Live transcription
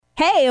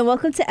Hey, and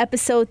welcome to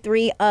episode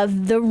 3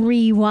 of The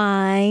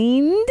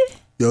Rewind.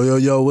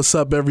 Yo, what's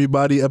up,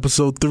 everybody?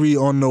 Episode 3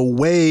 on the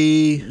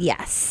way.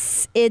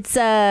 Yes, it's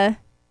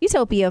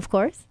Utopia, of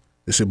course.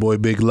 It's your boy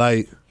Big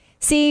Light.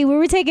 See,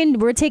 we're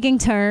taking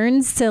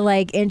turns to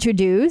like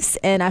introduce,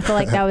 and I feel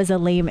like that was a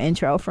lame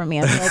intro for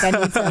me. I feel like I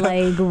need to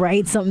like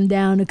write something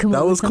down to come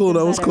up with something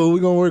That was better. cool.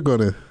 We're gonna work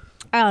on it.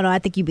 I don't know. I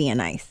think you being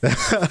nice.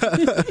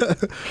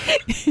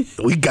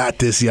 We got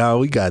this, y'all.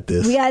 We got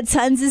this. We got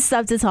tons of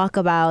stuff to talk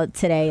about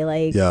today,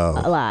 like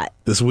a lot.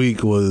 This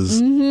week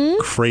was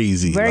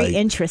crazy. Very like,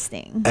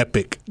 interesting.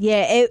 epic.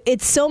 Yeah,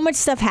 it's so much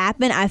stuff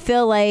happened. I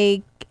feel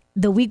like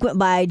the week went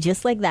by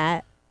just like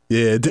that.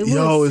 Yeah, it's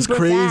super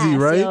crazy, fast,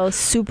 right? Yo,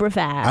 super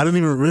fast. I didn't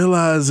even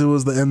realize it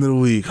was the end of the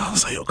week. I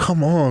was like, yo,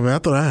 come on, man. I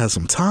thought I had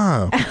some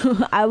time.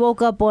 I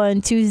woke up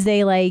on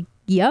Tuesday like,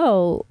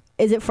 yo,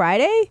 is it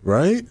Friday?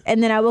 Right?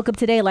 And then I woke up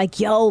today like,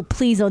 yo,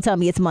 please don't tell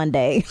me it's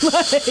Monday.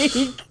 Like,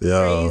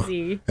 Yo.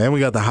 crazy. And we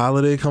got the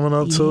holiday coming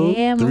up too.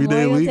 Yeah,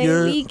 3-day Memorial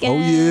weekend. Day Oh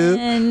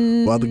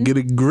yeah. About to get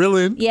it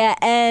grilling. Yeah,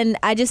 and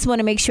I just want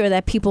to make sure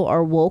that people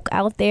are woke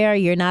out there.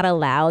 You're not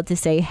allowed to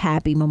say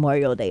Happy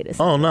Memorial Day to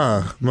someone.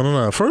 Oh,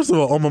 no. First of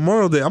all, on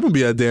Memorial Day, I'm going to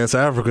be at Dance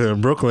Africa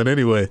in Brooklyn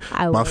anyway.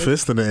 My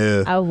fist in the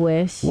air. I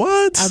wish.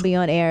 What? I'll be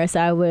on air, so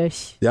I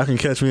wish. Y'all can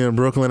catch me in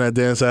Brooklyn at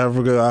Dance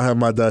Africa. I'll have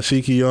my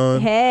dashiki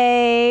on.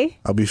 Hey.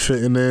 I'll be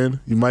fitting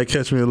in. You might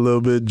catch me a little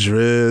bit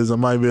drizz. I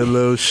might be a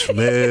little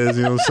schmez,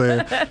 you know what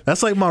I'm saying?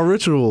 That's like my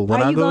ritual. When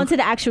Are I you go, going to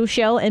the actual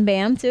show in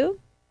BAM too?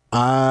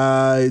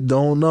 I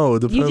don't know.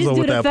 It depends just on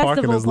do what the that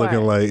parking festival is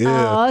looking part. like.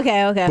 Yeah. Oh,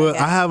 okay. But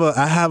I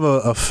have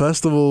a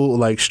festival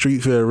like street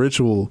fair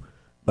ritual.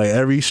 Like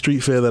every street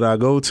fair that I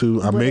go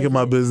to, I'm making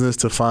my business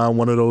to find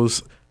one of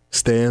those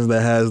stands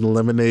that has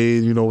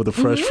lemonade, you know, with the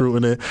fresh fruit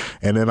in it,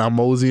 and then I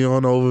mosey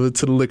on over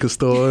to the liquor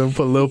store and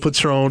put a little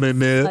Patron in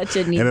there, and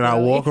then I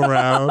walk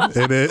around,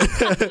 and then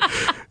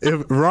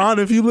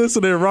if you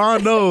listening,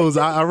 Ron knows.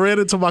 I ran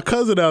into my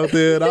cousin out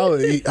there, and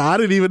I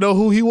didn't even know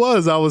who he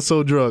was. I was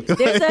so drunk. So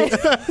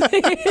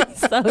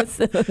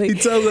silly. He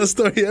tells that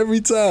story every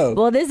time.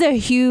 Well, there's a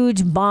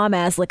huge bomb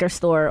ass liquor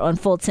store on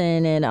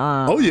Fulton and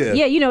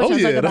yeah, you know what I'm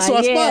talking about. That's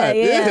my spot.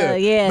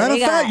 Yeah. Matter of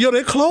fact,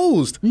 they're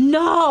closed.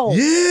 No.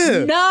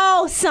 Yeah.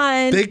 No,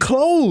 son. They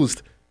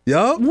closed.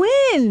 Yup.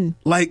 When?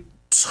 Like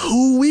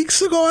 2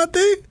 weeks ago, I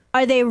think.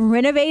 Are they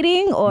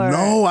renovating or?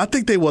 No, I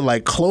think they were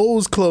like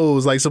closed.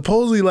 Like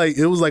supposedly like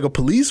it was like a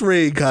police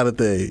raid kind of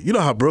thing. You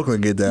know how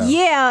Brooklyn get down.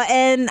 Yeah,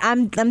 and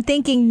I'm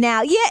thinking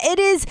now. Yeah, it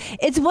is.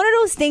 It's one of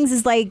those things.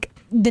 Is like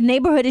the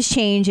neighborhood has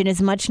changed and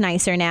is much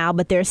nicer now,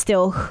 but there's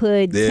still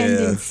hood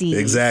tendencies.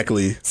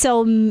 Exactly.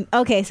 So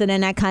okay, so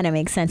then that kind of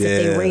makes sense if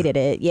they rated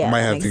it. Yeah, I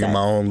might have to get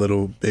my own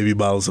little baby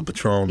bottles of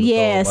Patron.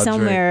 Yeah,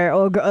 somewhere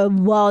or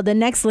well, the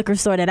next liquor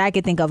store that I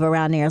could think of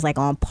around there is like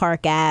on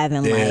Park Ave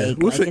and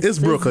it's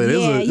Brooklyn.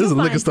 There's a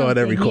liquor store at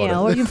every corner. Yeah,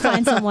 or you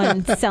find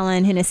someone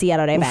selling Hennessy out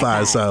of their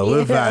backpack.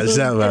 We'll find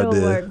something out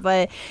there. Work,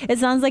 but it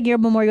sounds like your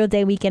Memorial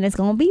Day weekend is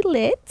gonna be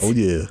lit.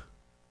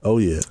 Oh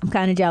yeah. I'm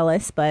kind of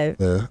jealous, but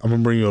yeah, I'm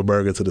gonna bring you a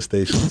burger to the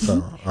station.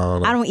 So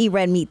I don't eat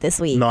red meat this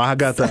week. No, I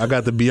got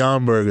the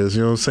Beyond Burgers.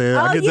 You know what I'm saying?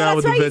 I get down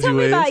with the veggie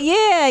wave.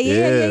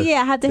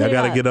 Yeah. I have to. I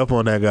gotta get up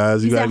on that,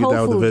 guys. You gotta get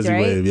down with the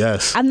veggie wave.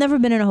 Yes. I've never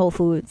been in a Whole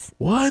Foods.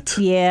 What?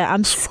 Yeah,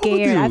 I'm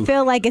scared. I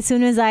feel like as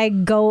soon as I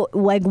go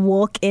like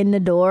walk in the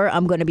door,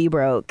 I'm gonna be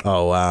broke.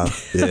 Oh wow.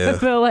 Yeah. I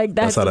feel like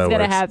that's what's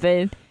gonna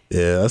happen.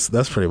 Yeah,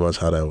 that's pretty much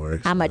how that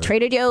works. I'm a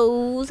Trader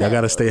Joe's. I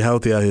gotta stay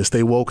healthy out here.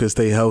 Stay woke and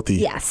stay healthy.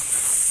 Yes.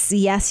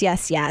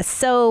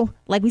 So,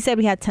 like we said,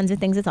 we had tons of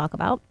things to talk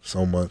about.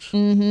 So much.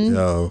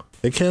 Yo,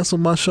 they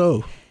canceled my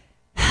show.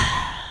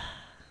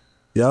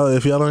 Y'all,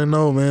 if y'all don't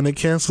know, man, they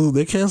canceled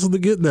the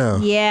Get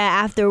Down.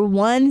 Yeah, after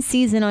one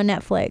season on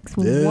Netflix.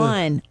 Yeah.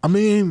 One. I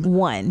mean,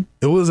 one.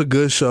 It was a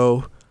good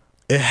show.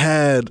 It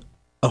had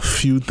a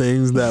few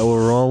things that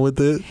were wrong with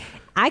it.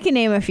 I can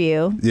name a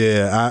few.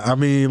 Yeah, I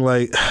mean,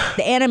 like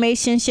the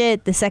animation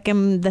shit. The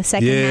second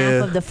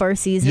half of the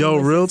first season. Yo,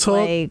 real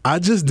talk. Like, I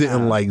just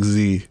didn't like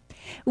Z.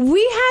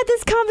 We had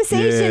this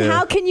conversation. Yeah.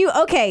 How can you?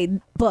 Okay,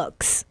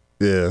 books.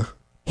 Yeah.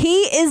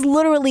 He is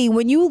literally,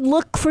 when you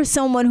look for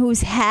someone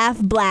who's half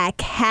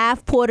black,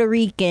 half Puerto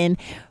Rican,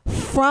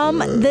 from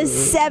the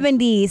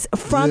 70s,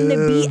 from the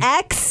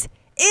BX.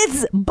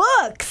 It's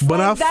books. But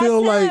I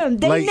feel like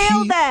they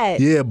nailed that.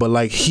 Yeah, but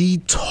like he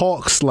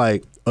talks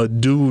like a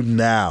dude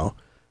now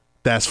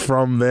that's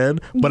from then.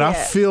 But I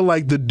feel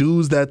like the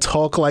dudes that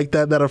talk like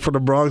that are from the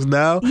Bronx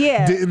now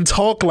didn't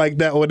talk like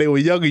that when they were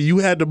younger. You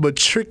had to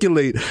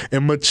matriculate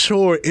and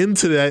mature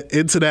into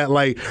that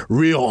like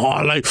real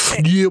hard, like,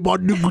 yeah, my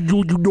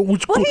nigga, you know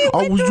what's good.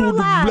 I was on the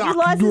block. He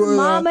lost his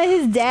mama,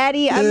 his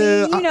daddy. I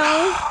mean, you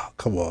know.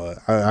 Come on.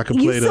 I can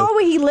play you saw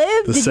where he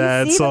lived? the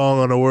sad song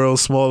on the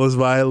world's smallest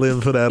violin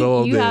for that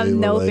all day. You have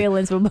no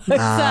feelings for books.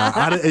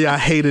 I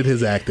hated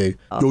his acting.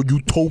 Yo,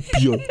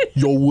 Utopia.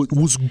 Yo,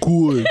 what's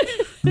good?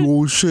 You know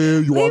what I'm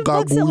saying? Yo, I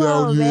gotta go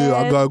down here.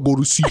 I gotta go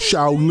to see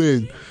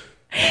Shaolin.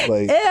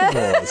 Like, come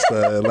on,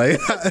 son. Like,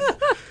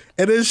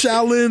 and then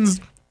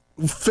Shaolin's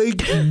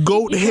fake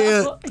goat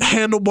hair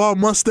handlebar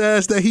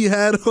mustache that he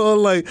had on.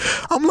 Like,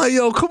 I'm like,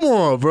 yo, come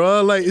on,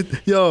 bro.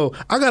 Like, yo,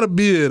 I got a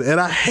beard, and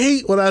I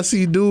hate when I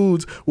see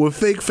dudes with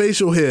fake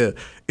facial hair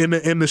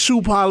in the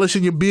shoe polish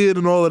and your beard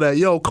and all of that.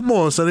 Yo, come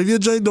on, son. If your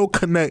joint don't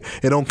connect,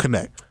 it don't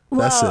connect.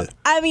 That's it.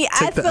 I mean,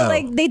 I feel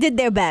like they did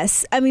their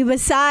best. I mean,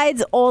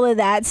 besides all of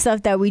that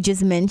stuff that we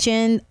just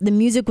mentioned, the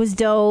music was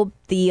dope.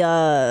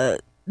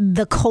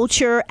 The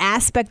culture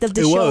aspect of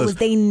the show was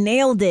they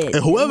nailed it.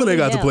 And whoever they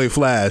got to play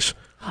Flash.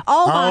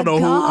 Oh my God. I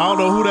don't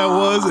know who that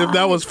was. If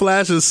that was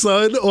Flash's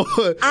son or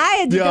I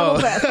had to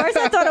double back. First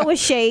I thought it was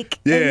Shake.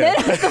 Yeah. And then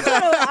I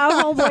thought it was our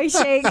homeboy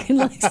Shake.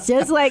 Looks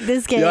just like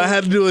this kid. Yo, I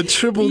had to do a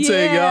triple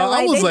take, y'all.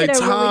 Like, I was like,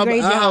 time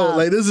really out.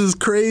 Like, this is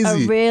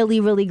crazy. A really,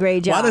 really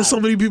great job. Why there's so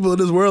many people in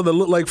this world that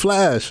look like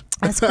Flash?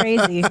 That's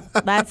crazy.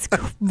 That's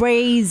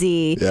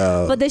crazy.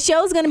 Yeah. But the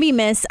show's going to be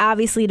missed.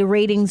 Obviously, the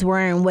ratings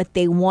weren't what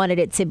they wanted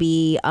it to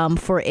be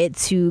for it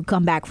to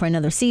come back for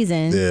another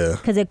season. Yeah.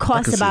 Because it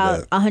cost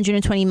about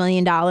 $120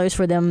 million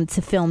for them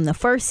to film the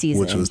first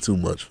season. Which was too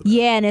much for them.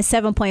 Yeah, and it's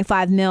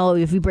 $7.5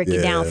 million if you break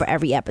it down for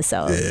every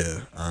episode.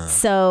 Yeah.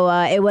 So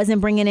it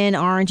wasn't bringing in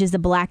Orange is the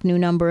Black new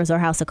numbers or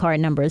House of Card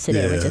numbers. So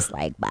they were just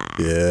like, bye.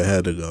 Yeah, it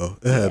had to go.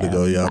 It had to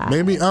go, y'all. Bye.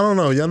 Maybe, I don't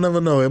know. Y'all never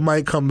know. It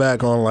might come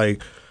back on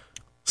like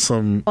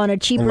some on a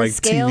cheaper like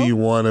scale,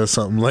 TV1 or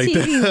something like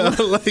that,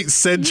 like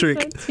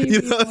Centric.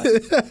 You know what?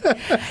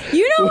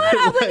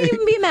 I wouldn't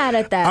even be mad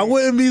at that. I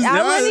wouldn't be.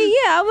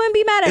 I wouldn't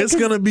be mad at it. It's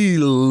gonna be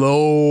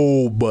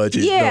low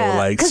budget, though,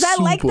 like because I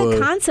like the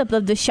concept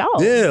of the show.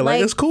 Yeah,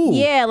 like it's cool.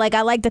 Yeah, like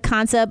I like the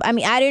concept. I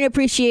mean, I didn't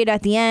appreciate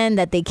at the end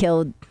that they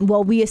killed.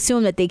 Well, we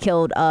assumed that they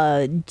killed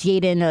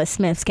Jaden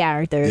Smith's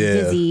character,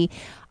 Dizzy.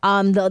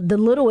 The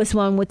littlest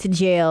one went to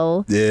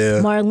jail.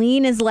 Yeah.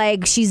 Marlene is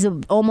like, she's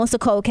almost a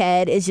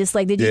cokehead. It's just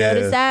like, did you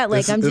notice that?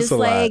 Like, I'm just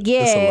like,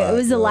 it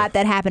was a lot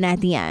that happened at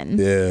the end.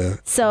 Yeah.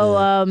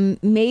 So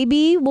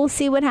maybe we'll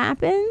see what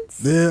happens.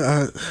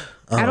 Yeah.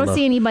 I don't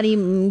see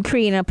anybody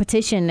creating a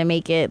petition to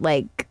make it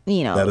like,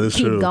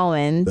 keep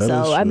going.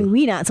 So I mean,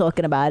 we're not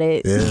talking about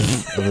it. Yeah.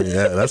 I mean,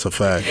 that's a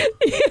fact.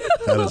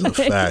 That is a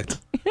fact.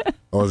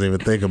 I wasn't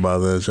even thinking about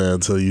that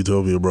until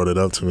Utopia brought it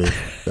up to me.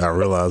 I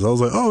realized. I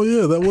was like, oh,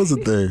 yeah, that was a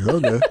thing.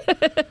 Okay.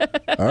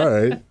 All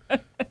right.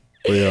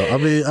 But, I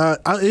mean,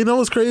 I you know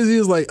what's crazy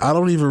is, like, I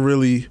don't even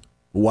really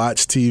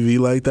watch TV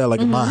like that. Like,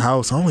 in my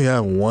house, I only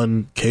have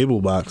one cable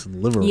box in the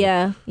living room.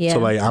 Yeah, yeah. So,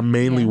 like, I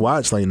mainly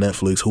watch, like,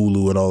 Netflix,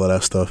 Hulu, and all of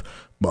that stuff.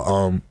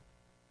 But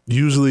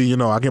usually,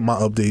 I get my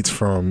updates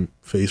from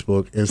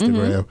Facebook,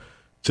 Instagram.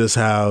 Just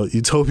how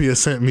Utopia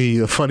sent me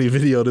a funny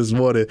video this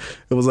morning.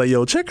 It was like,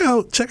 yo, check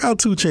out 2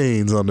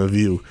 Chainz on The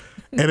View.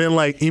 And then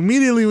like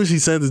immediately when she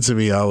sent it to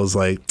me, I was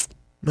like,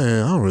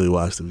 man, I don't really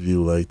watch The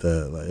View like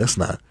that. Like it's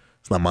not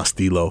my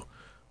stilo.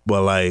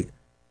 But like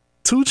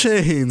 2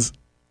 Chainz,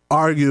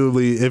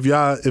 arguably, if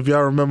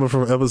y'all remember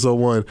from episode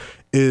 1,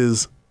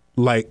 is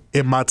like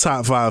in my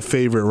top 5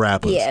 favorite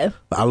rappers. Yeah.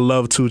 I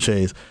love 2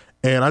 Chainz.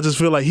 And I just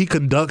feel like he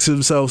conducts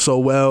himself so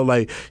well.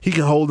 Like, he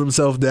can hold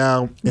himself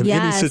down in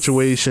any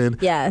situation.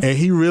 Yes. And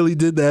he really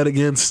did that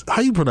against,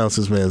 how you pronounce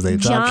this man's name?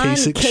 John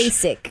Kasich?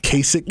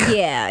 Kasich.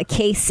 Yeah,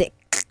 Kasich.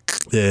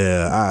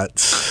 Yeah.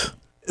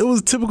 It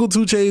was typical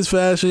 2 Chainz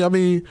fashion. I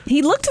mean,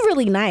 he looked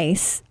really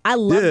nice. I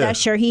love that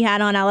shirt he had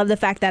on. I love the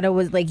fact that it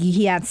was like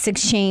he had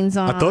 6 chains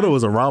on. I thought it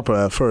was a romper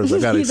at first. I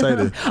got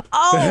excited.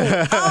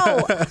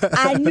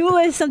 I knew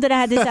it was something I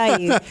had to tell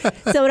you.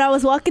 So when I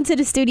was walking to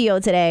the studio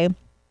today,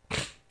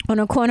 on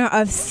a corner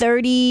of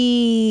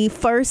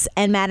 31st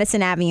and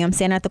Madison Avenue, I'm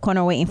standing at the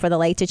corner waiting for the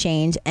light to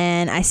change,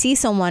 and I see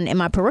someone in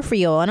my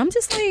peripheral, and I'm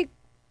just like,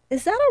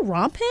 is that a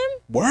romp him?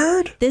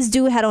 Word? This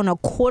dude had on a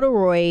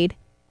corduroy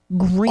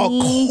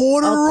green. A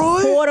corduroy?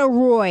 A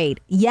corduroy.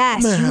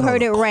 Yes, you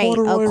heard it right. A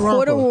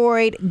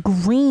corduroy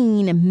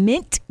green,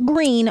 mint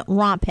green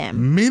romp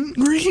him. Mint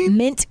green?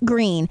 Mint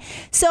green.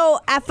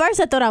 So at first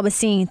I thought I was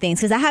seeing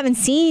things because I haven't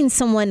seen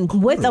someone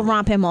with a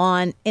romp him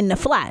on in the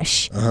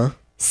flesh.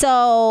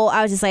 So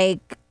I was just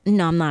like,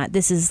 no, I'm not.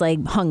 This is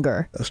like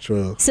hunger. That's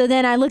true. So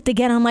then I looked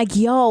again. I'm like,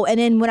 yo. And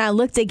then when I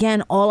looked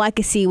again, all I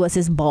could see was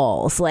his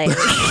balls. Like,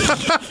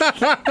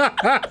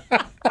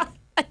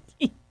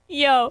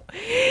 yo.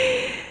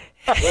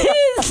 Like,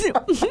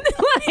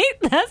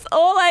 that's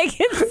all I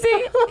could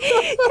see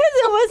because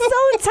it was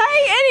so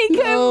tight and he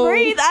couldn't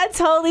breathe. I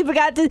totally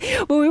forgot to,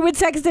 when we were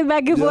texting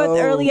back and forth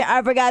earlier,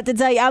 I forgot to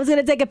tell you I was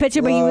gonna take a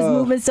picture, but he was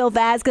moving so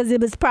fast because it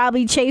was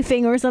probably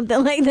chafing or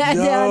something like that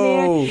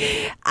down there.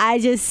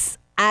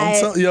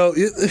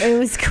 It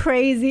was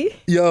crazy.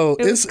 Yo,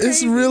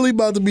 it's really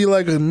about to be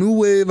like a new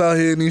wave out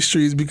here in these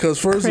streets because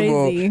first of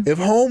all, if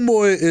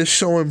Homeboy is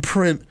showing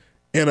print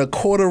in a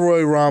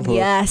corduroy romper,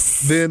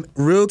 then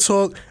real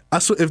talk, I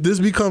swear, if this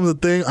becomes a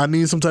thing, I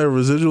need some type of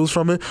residuals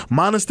from it.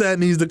 Monistat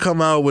needs to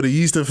come out with a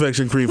yeast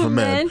infection cream for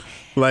men.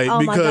 Like, oh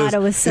because my God,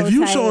 it was so if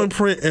you tight. showing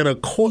print in a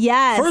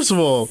first of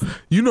all,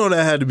 you know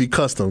that had to be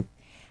custom.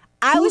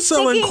 Who's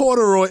selling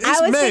corduroy? It's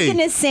I was May. thinking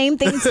the same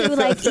thing too.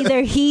 Like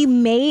either he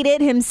made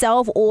it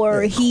himself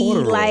or he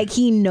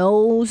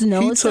knows He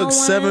took someone.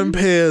 7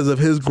 pairs of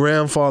his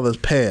grandfather's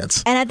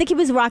pants. And I think he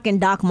was rocking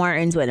Doc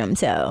Martens with him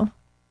too.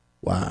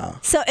 Wow.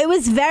 So it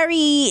was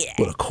very.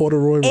 With a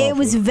corduroy muffler. It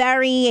was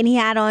very, and he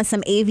had on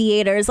some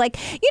aviators. Like,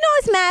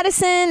 it's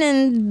Madison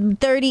and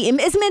 30.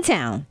 It's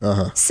Midtown.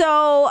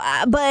 So,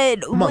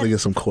 but I'm about to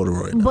get some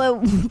corduroy now.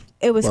 But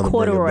it was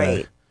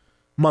corduroy.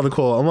 I'm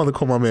about to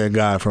call my man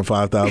Guy from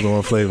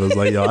 5001 Flavors.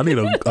 Like, yo, I need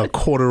a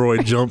corduroy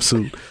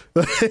jumpsuit.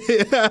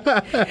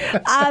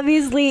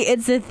 Obviously,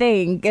 it's a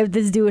thing if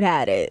this dude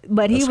had it.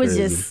 But he was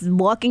just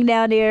walking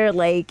down there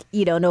like,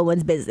 no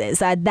one's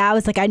business. I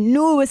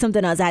knew it was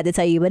something else I had to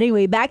tell you. But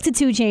anyway, back to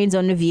 2 Chainz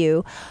on The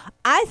View.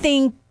 I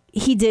think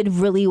he did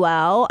really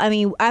well. I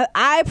mean,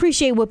 I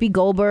appreciate Whoopi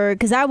Goldberg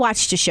because I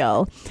watched the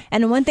show.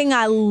 And the one thing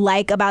I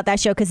like about that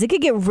show, because it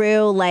could get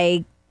real,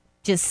 like,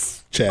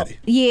 just chatty.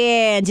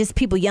 Yeah, and just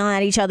people yelling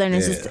at each other, and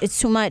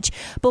it's too much.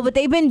 But what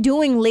they've been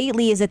doing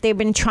lately is that they've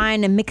been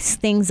trying to mix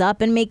things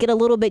up and make it a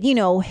little bit,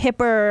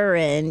 hipper,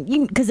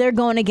 and because they're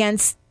going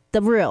against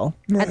the real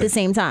at the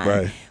same time.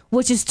 Right.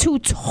 Which is 2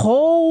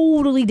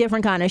 totally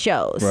different kind of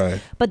shows.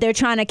 Right. But they're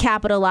trying to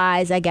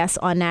capitalize, I guess,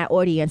 on that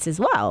audience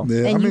as well.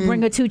 Yeah, and you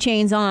bring a 2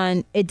 Chainz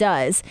on, it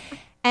does.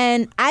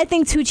 And I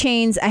think 2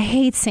 Chainz, I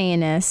hate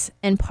saying this,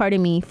 and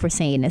pardon me for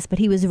saying this, but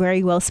he was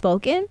very well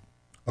spoken.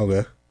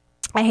 Okay.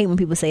 I hate when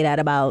people say that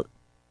about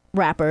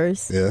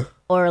rappers. Yeah.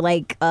 Or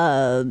like,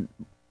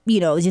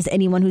 just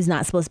anyone who's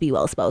not supposed to be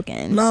well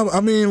spoken. No, I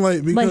mean,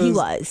 like, because but he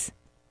was.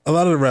 A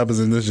lot of the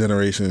rappers in this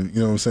generation, you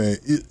know what I'm saying?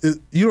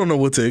 You don't know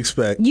what to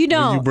expect. You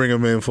don't. When you bring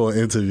them in for an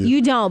interview.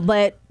 You don't.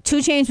 But 2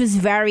 Chainz was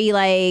very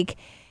like.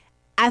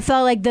 I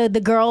felt like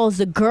the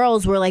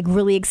girls were like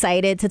really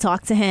excited to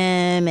talk to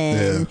him,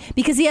 and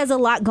because he has a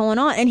lot going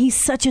on, and he's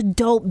such a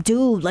dope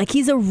dude. Like,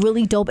 he's a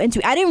really dope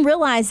interview. I didn't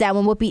realize that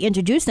when Whoopi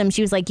introduced him,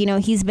 she was like,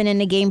 he's been in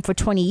the game for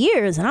 20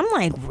 years, and I'm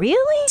like,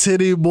 really?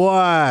 Titty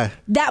boy.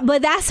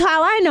 But that's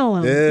how I know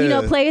him.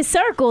 Yeah. Players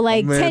Circle.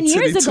 Like 10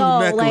 years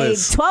ago, like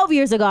 12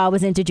 years ago, I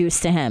was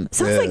introduced to him.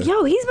 So I was like,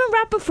 yo, he's been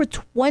rapping for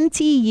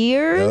 20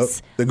 years.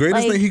 Yep. The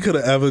greatest thing he could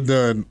have ever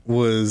done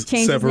was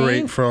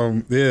separate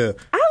from I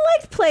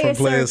liked Players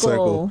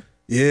Circle.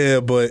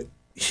 Yeah, but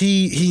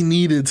he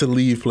needed to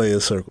leave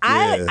Players Circle.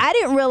 Yeah. I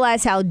didn't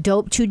realize how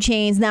dope 2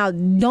 Chainz. Now,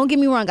 don't get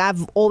me wrong,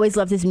 I've always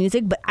loved his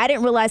music, but I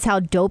didn't realize how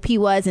dope he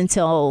was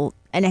until,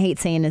 and I hate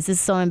saying this is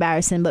so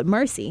embarrassing, but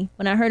Mercy.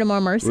 When I heard him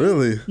on Mercy.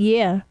 Really?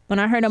 Yeah. When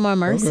I heard him on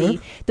Mercy.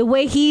 The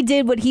way he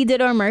did what he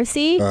did on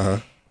Mercy.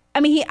 I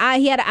mean,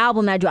 he had an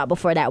album that dropped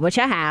before that, which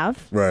I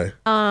have. Right.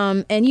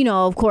 And,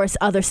 of course,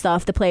 other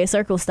stuff, the Players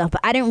Circle stuff. But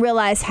I didn't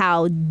realize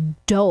how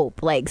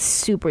dope, like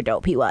super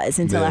dope he was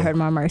until I heard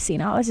him on Mercy.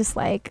 And I was just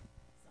like,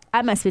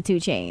 I mess with 2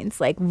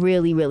 Chainz. Like,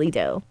 really, really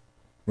do.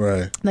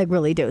 Right. Like,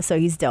 really do. So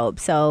he's dope.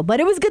 So,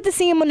 but it was good to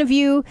see him on The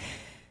View.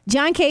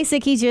 John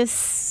Kasich, he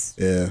just...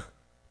 Yeah.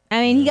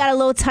 I mean, he got a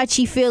little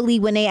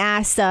touchy-feely when they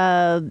asked 2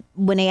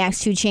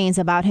 Chainz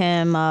about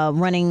him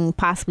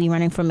possibly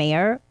running for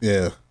mayor.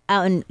 Yeah.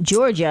 Out in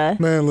Georgia.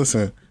 Man,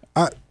 listen,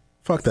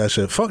 fuck that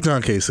shit. Fuck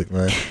John Kasich,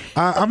 man.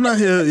 I'm not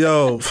here,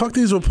 yo. Fuck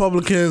these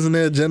Republicans and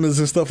their agendas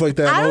and stuff like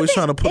that. And always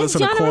trying to put us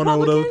in a corner or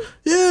whatever.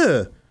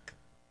 Yeah.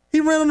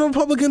 He ran on a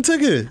Republican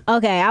ticket.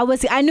 Okay,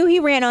 I knew he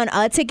ran on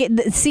a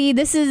ticket. See,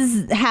 this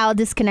is how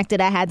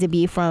disconnected I had to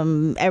be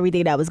from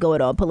everything that was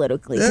going on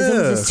politically. Because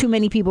there was just too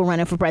many people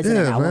running for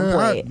president at one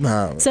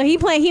point. So he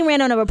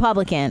ran on a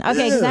Republican.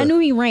 Okay, because I knew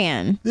he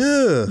ran.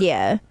 Yeah.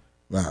 Yeah.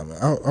 Nah,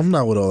 man, I'm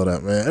not with all of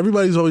that, man.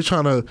 Everybody's always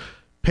trying to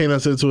paint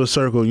us into a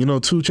circle. 2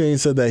 Chainz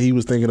said that he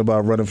was thinking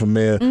about running for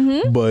mayor,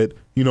 but,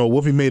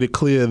 Whoopi made it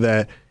clear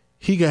that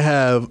he can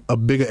have a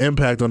bigger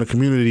impact on the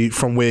community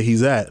from where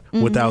he's at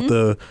without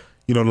the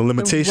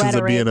limitations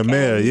of being a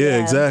mayor.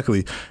 Yeah,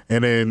 exactly.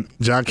 And then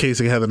John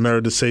Kasich had the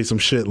nerve to say some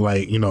shit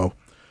like,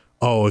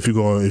 oh, if you're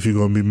going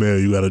to be mayor,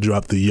 you got to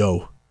drop the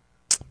yo.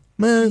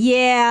 Man,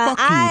 yeah, fuck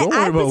you. Don't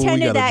worry about what we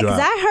gotta that because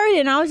drop. I heard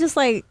it and I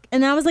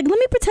was like, let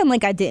me pretend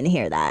like I didn't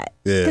hear that.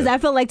 Yeah. Because I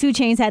felt like 2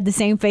 Chainz had the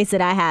same face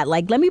that I had.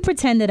 Like, let me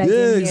pretend that I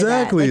didn't hear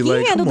exactly. that.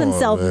 Like, he handled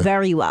himself man.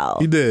 Very well.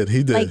 He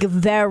did. Like,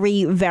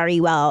 very, very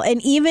well.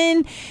 And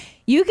even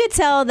you could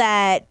tell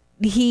that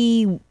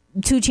 2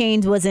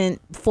 Chainz wasn't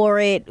for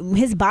it.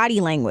 His body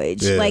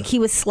language, like he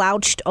was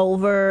slouched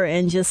over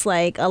and just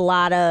like a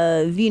lot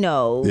of,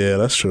 Yeah,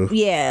 that's true.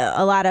 Yeah,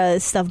 a lot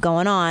of stuff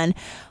going on.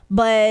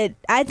 But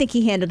I think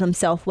he handled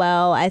himself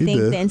well. I think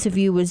the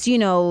interview was,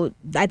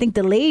 I think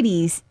the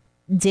ladies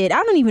did.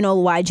 I don't even know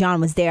why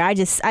John was there. I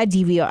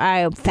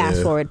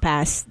fast forward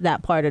past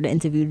that part of the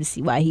interview to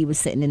see why he was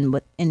sitting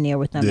in there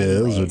with them. Yeah,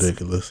 anyways. It was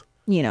ridiculous.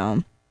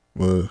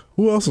 Well,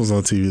 who else was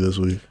on TV this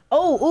week?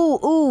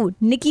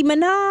 Nicki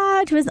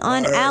Minaj was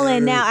on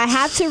Ellen. Now, I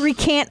have to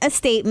recant a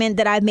statement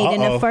that I made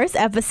in the first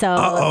episode.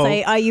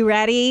 So, are you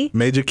ready?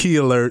 Major key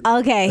alert.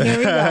 Okay, here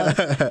we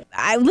go.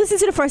 I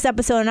listened to the first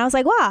episode and I was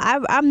like,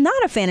 wow, I'm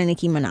not a fan of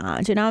Nicki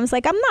Minaj. And I was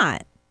like, I'm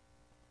not.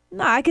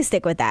 No, I can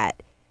stick with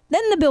that.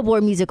 Then the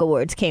Billboard Music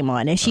Awards came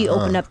on, and she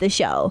opened up the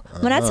show.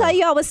 When I tell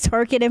you I was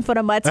twerking in front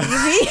of my TV,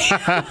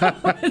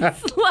 I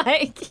was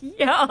like,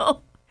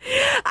 yo.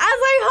 I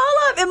was like,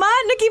 hold up, am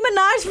I a Nicki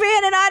Minaj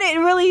fan and I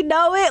didn't really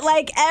know it?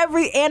 Like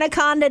every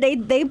Anaconda,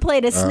 they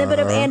played a snippet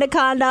of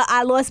Anaconda.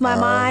 I lost my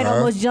mind,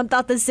 almost jumped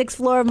out the 6th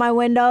floor of my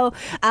window,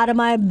 out of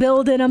my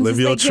building. I'm Live just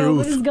your like, yo, truth.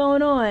 what is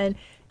going on?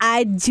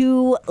 I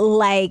do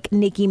like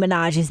Nicki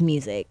Minaj's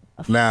music.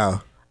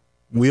 Now,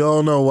 we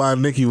all know why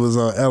Nicki was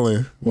on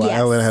Ellen. Why Yes.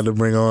 Ellen had to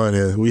bring her on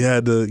here. We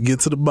had to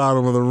get to the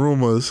bottom of the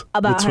rumors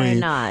About her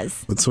and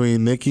Nas.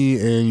 between Nicki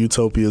and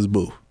Utopia's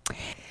boo.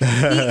 He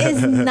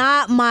is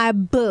not my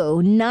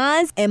boo.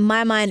 Nas, in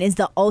my mind, is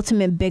the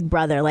ultimate big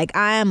brother. Like,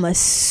 I am a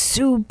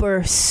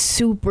super,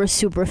 super,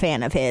 super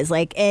fan of his.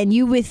 Like, and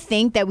you would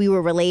think that we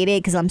were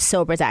related because I'm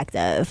so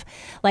protective.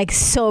 Like,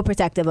 so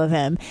protective of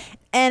him.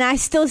 And I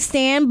still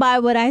stand by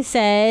what I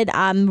said.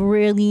 I'm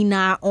really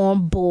not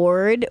on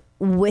board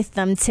with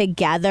them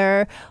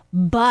together.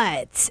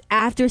 But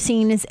after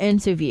seeing this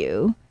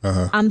interview,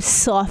 I'm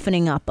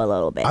softening up a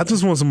little bit. I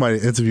just want somebody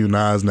to interview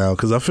Nas now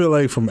because I feel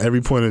like from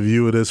every point of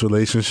view of this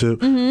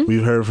relationship,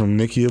 we've heard from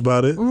Nicki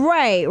about it.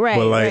 Right.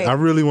 But like, I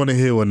really want to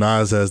hear what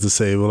Nas has to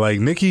say. But like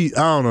Nicki,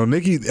 I don't know.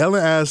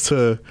 Ellen asked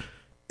her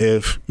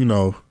if,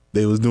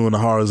 they was doing the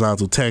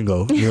horizontal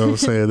tango. You know what I'm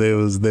saying?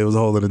 They was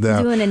holding it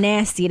down. Doing the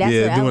nasty. That's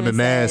yeah, what doing Ellen the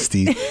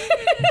said. nasty.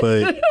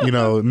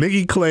 But,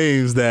 Nicki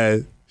claims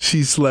that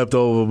she slept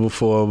over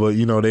before, but,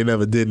 they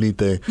never did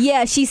anything.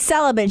 Yeah, she's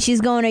celibate. She's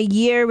going a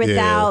year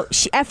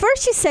without. At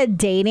first, she said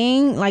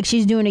dating, like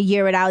she's doing a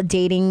year without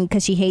dating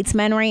because she hates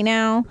men right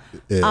now.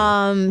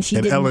 Yeah. She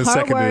And did Ellen her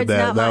seconded words, that.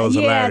 not That mine. was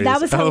hilarious.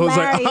 That was I was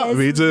hilarious. like, oh,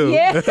 me too.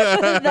 Yeah,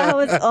 that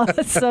was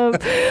awesome.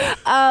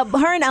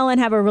 Her and Ellen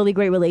have a really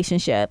great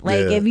relationship.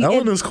 Like, Yeah.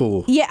 Ellen is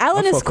cool. Yeah,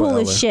 Ellen I is fuck with cool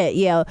as Ellen. shit.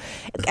 Yo,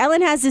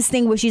 Ellen has this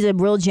thing where she's a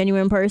real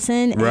genuine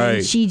person, Right.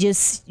 and she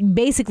just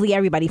basically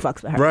everybody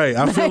fucks with her. Right.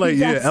 I feel like,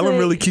 That's Ellen it.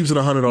 really keeps it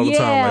 100 all the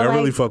time. Like, I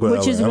really fuck with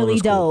which Ellen. is Ellen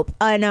really cool. dope.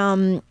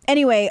 And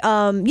anyway,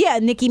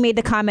 Nicki made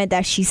the comment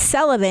that she's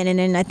celibate, and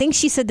then I think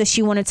she said that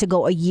she wanted to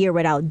go a year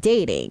without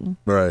dating.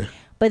 Right.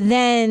 But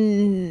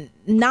then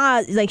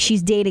Nas, like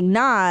she's dating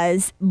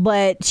Nas,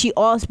 but she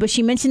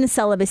mentioned the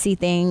celibacy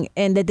thing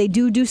and that they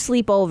do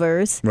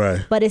sleepovers.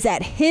 Right. But it's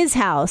at his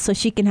house, so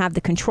she can have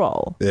the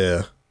control.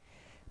 Yeah.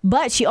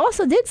 But she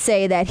also did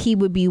say that he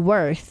would be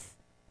worth.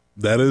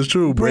 That is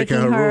true.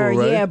 Breaking her rule,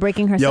 right? Yeah,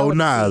 breaking her. Yo, celibacy.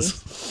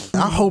 Nas,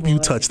 I hope you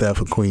touch that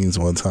for Queens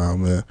one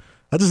time, man.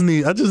 I just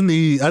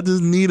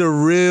need a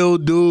real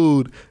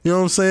dude. You know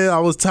what I'm saying? I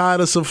was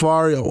tired of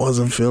Safari. I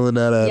wasn't feeling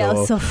that at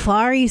all.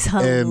 Safari's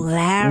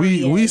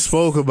hilarious. And we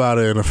spoke about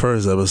it in the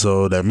first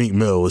episode that Meek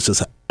Mill was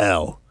just an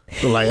L.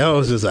 Like, that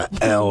was just an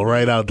L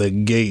right out the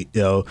gate,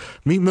 yo.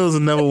 Meek Mill's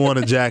never worn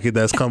a jacket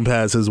that's come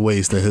past his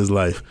waist in his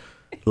life.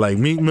 Like,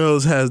 Meek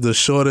Mills has the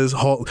shortest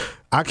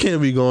I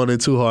can't be going in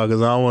too hard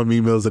because I don't want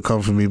Meek Mills to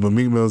come for me, but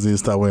Meek Mills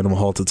needs to stop wearing them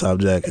halter top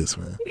jackets,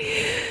 man.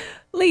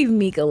 Leave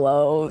Meek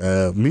alone.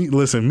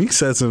 Meek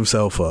sets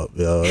himself up,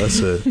 yo. That's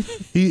it.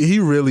 He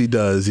really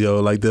does,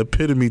 yo. Like the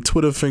epitome,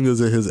 Twitter fingers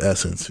in his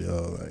essence,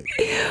 yo.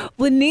 Like,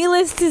 But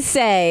needless to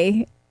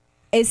say,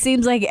 it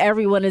seems like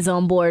everyone is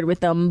on board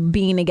with them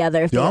being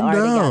together if they I'm are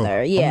down.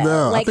 together. Yeah, I'm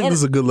down. Like, I think this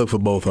is a good look for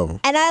both of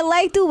them. and I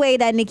like the way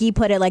that Nicki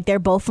put it. Like, they're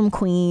both from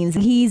Queens.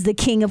 He's the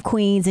king of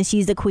Queens, and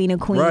she's the queen of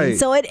Queens. Right.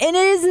 So it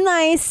is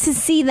nice to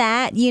see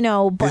that, But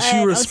And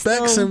she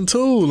respects him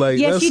too. Like,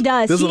 Yeah, she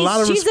does. There's a lot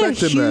of respect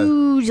she's a in that.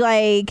 huge,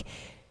 like,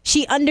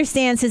 she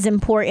understands his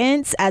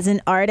importance as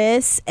an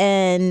artist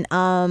and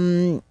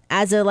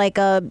as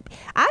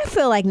I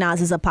feel like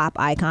Nas is a pop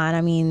icon.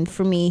 I mean,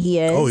 for me, he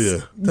is. Oh,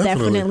 yeah.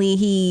 Definitely.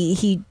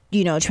 He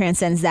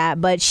transcends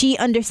that, but she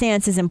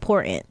understands his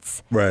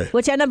importance. Right.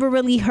 Which I never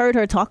really heard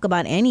her talk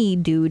about any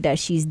dude that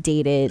she's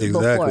dated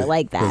before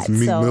like that. 'Cause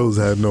Meek Mills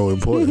had no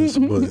importance,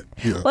 but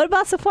What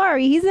about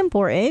Safari? He's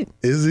important.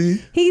 Is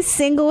he? He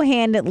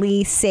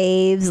single-handedly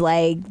saves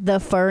like the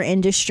fur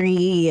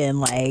industry and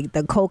like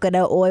the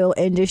coconut oil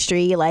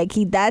industry. Like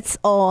that's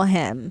all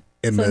him.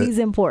 And so he's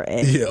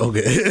important. Yeah,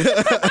 okay.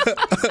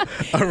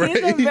 All right.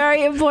 He's a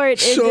very important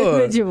Sure.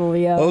 individual,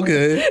 yo.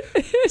 Okay.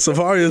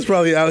 Safari is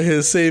probably out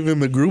here saving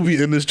the groupie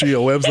industry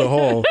at Webster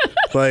Hall.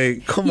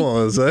 Like, come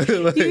on, son.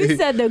 Like, You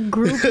said the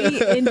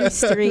groupie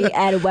industry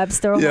at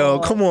Webster Hall. yo,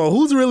 come on.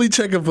 Who's really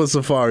checking for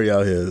Safari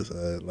out here,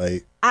 son?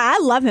 Like, I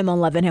love him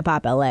on Love and Hip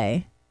Hop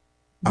LA.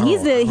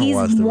 He's I don't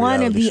watch the one of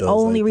reality the shows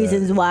only like that.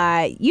 reasons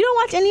why you don't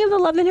watch any of the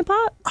Love and Hip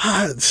Hop.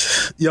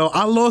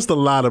 I lost a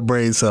lot of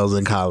brain cells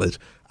in college.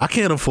 I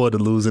can't afford to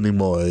lose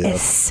anymore. Yo.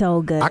 It's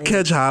so good. I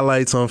catch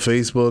highlights on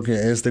Facebook and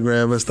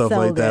Instagram and stuff So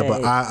like that, but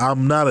good.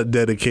 I'm not a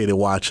dedicated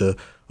watcher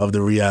of the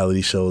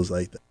reality shows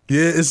like that.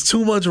 Yeah, it's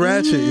too much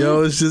ratchet,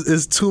 yo.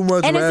 It's too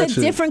much and ratchet. it's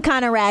a different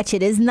kind of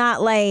ratchet. It's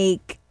not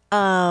like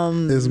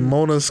It's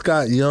Mona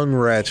Scott Young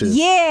ratchet.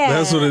 yeah,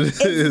 That's what it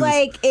is. It's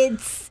like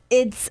it's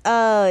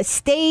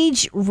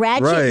stage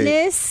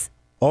ratchetness.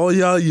 All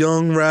y'all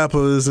young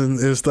rappers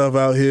and stuff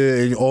out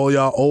here and all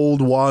y'all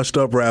old washed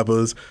up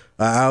rappers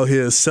out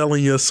here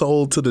selling your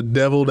soul to the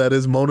devil that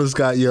is Mona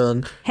Scott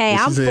Young. Hey,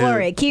 I'm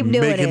for it. Keep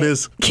doing it. Making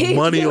this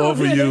money off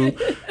of you.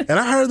 And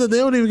I heard that they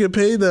don't even get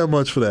paid that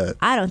much for that.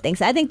 I don't think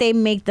so. I think they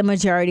make the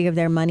majority of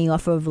their money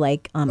off of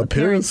like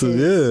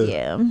appearances.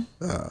 Yeah.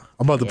 I'm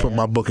about to put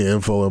my booking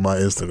info in my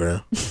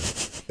Instagram.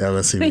 Y'all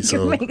gonna see me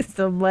soon. Make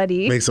some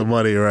money. Make some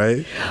money,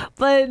 right?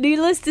 But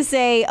needless to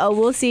say,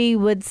 we'll see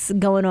what's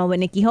going on with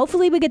Nicki.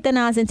 Hopefully we get the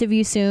Nas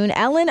interview soon.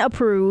 Ellen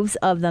approves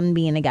of them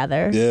being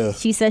together. Yeah.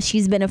 She says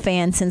she's been a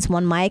fan since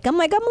One Mic. I'm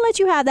like, I'm gonna let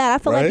you have that. I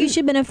feel like you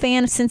should have been a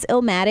fan since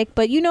Illmatic,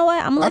 but you know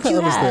what? I'm gonna let you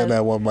have. I can understand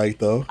that One Mic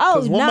though.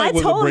 Oh no, I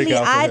totally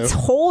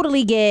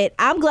get.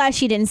 I'm glad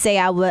she didn't say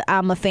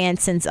I'm a fan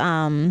since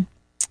the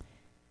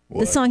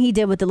song he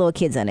did with the little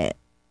kids in it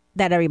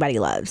that everybody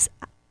loves.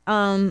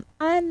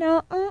 I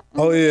know.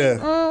 Oh yeah.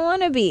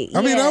 Wanna be.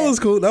 I mean, that was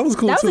cool. That was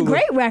cool too. That was a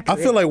great record. I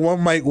feel like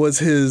One Mic was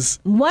his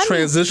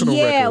transitional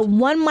record. Yeah,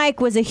 One Mic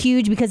was a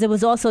huge because it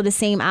was also the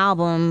same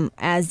album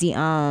as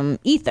the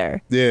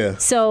Ether. Yeah.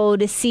 So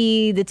to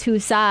see the two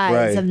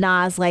sides of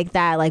Nas like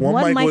that, like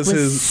One Mic was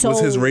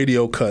his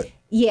radio cut.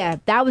 Yeah,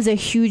 that was a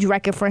huge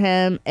record for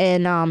him,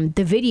 and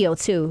the video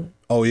too.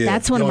 Oh yeah,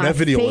 that's one of my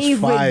favorite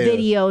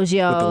videos,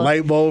 yo. With the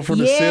light bulb from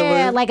the ceiling.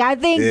 Yeah, like I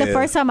think the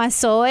first time I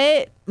saw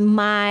it,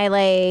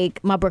 my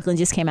Brooklyn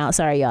just came out.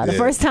 Sorry, y'all. The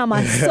first time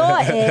I saw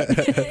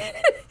it,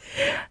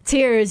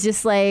 tears.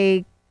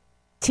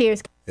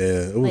 Yeah,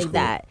 it was like cool.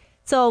 that.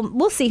 So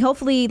we'll see.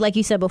 Hopefully, like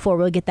you said before,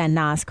 we'll get that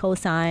Nas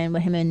cosign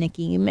with him and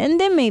Nicki, and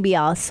then maybe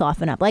I'll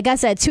soften up. Like I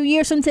said, 2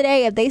 years from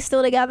today, if they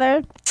still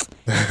together,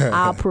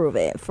 I'll prove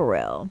it for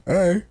real. All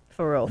right,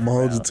 for real. I'm gonna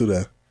hold you to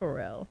that. For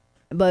real.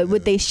 But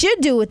what they should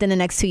do within the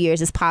next 2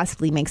 years is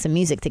possibly make some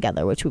music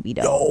together, which would be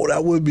dope. Yo,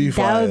 that would be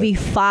fire. That would be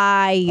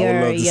fire. I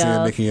would love to see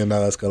a Nicki and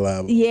Nas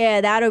collab.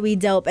 Yeah, that would be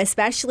dope.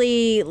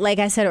 Especially, like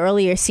I said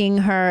earlier, seeing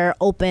her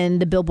open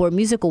the Billboard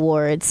Music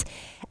Awards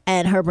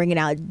and her bringing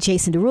out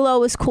Jason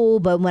Derulo was cool.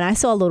 But when I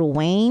saw Lil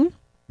Wayne,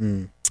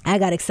 I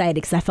got excited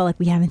because I felt like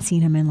we haven't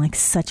seen him in like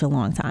such a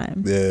long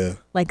time. Yeah.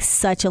 Like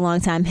such a long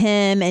time.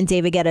 Him and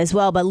David Guetta as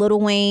well. But Lil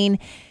Wayne,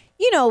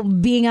 you know,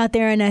 being out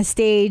there on that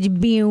stage,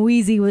 being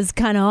Weezy was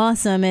kind of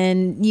awesome.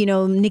 And, you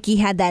know, Nicki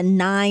had that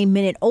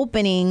 9-minute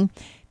opening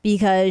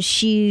because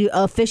she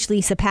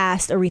officially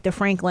surpassed Aretha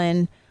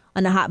Franklin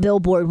on the Hot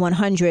Billboard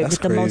 100 with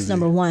the most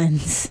number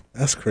ones.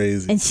 That's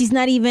crazy. And she's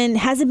not even,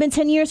 has it been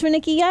 10 years for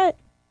Nicki yet?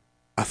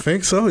 I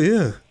think so,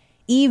 yeah.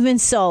 Even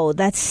so,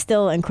 that's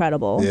still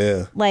incredible.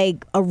 Yeah.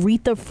 Like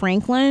Aretha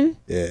Franklin.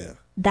 Yeah.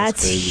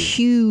 That's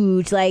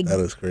huge. Like, that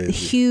is crazy.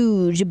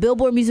 Huge.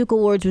 Billboard Music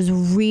Awards was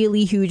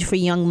really huge for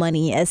Young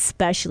Money,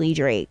 especially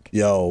Drake.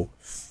 Yo,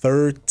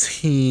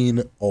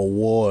 13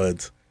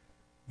 awards.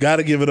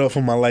 Gotta give it up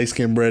for my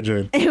light-skinned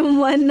brethren. In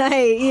one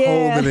night,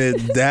 yeah. Holding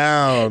it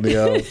down,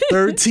 yo.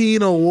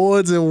 13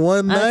 awards in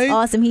one night. That's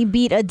awesome. He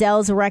beat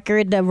Adele's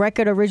record. The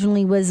record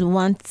originally was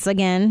once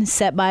again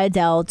set by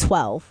Adele,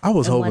 12. I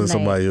was hoping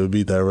somebody would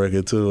beat that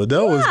record too.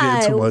 Adele was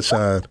getting too much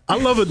shine. I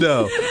love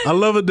Adele.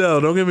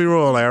 Don't get me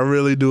wrong. Like I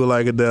really do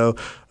like Adele.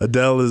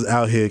 Adele is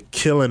out here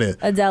killing it.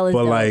 Adele is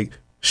dope. Like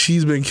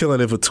she's been killing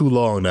it for too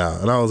long now.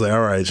 And I was like,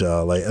 all right,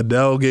 y'all. Like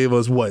Adele gave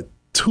us what,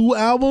 2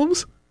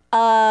 albums? 3.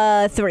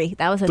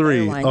 That was her 3.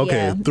 third one. Okay,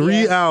 yeah.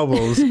 3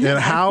 albums. And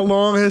how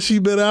long has she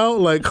been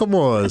out? Like, come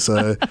on,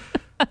 son.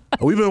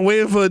 We've been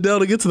waiting for Adele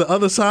to get to the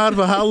other side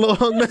for how long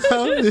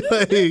now?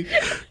 Like,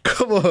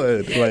 come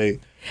on.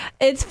 Like,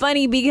 it's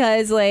funny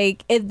because,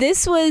 like, if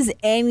this was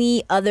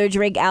any other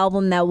Drake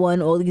album that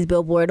won all these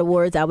Billboard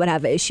awards, I would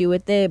have an issue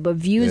with it. But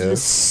Views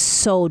was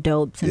so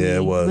dope to me. Yeah,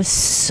 it was. It was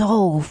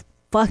so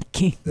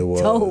fucking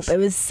dope. It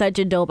was such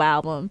a dope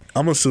album.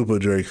 I'm a super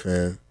Drake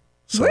fan.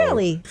 So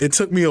really? It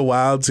took me a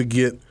while to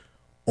get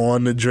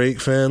on the Drake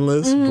fan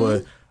list,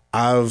 but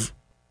I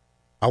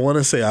want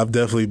to say I've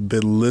definitely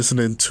been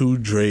listening to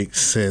Drake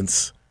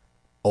since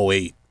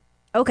 2008.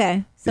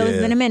 Okay. So it's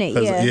been a minute,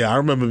 yeah. Yeah, I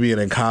remember being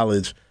in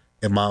college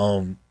and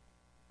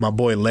my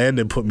boy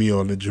Landon put me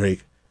on the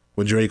Drake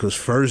when Drake was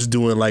first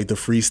doing like the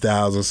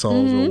freestyles and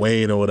songs with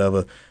Wayne or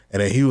whatever.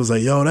 And then he was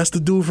like, yo, that's the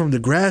dude from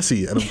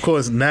Degrassi. And of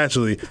course,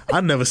 naturally,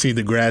 I'd never seen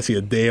Degrassi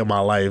a day in my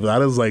life. I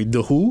was like,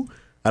 the who?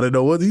 I didn't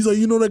know what. He's like,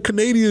 you know, that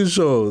Canadian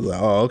show.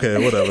 Like, oh,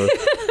 okay, whatever.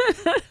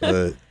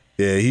 But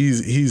yeah,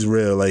 he's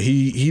real. Like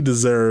he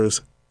deserves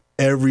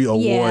every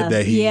award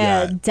that he got.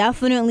 Yeah,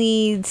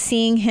 definitely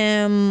seeing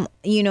him,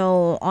 you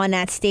know, on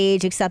that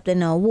stage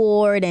accepting the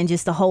award and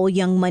just the whole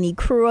Young Money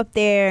crew up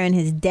there and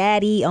his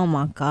daddy. Oh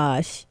my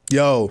gosh.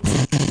 Yo.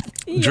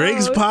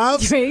 Drake's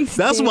Pops?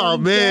 That's my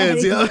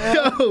man's,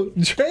 yo.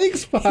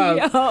 Drake's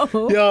Pops.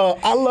 Yo,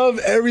 I love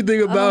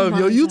everything about him.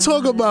 Yo, you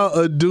talk about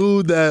a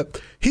dude that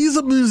he's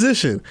a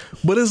musician,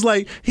 but it's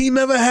like he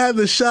never had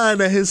the shine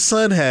that his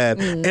son had,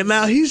 and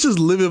now he's just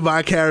living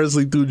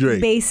vicariously through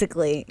Drake.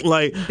 Basically.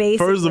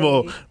 First of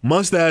all,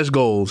 mustache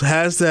goals. #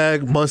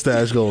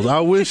 mustache goals. I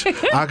wish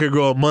I could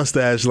grow a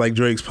mustache like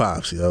Drake's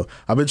Pops, yo.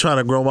 I've been trying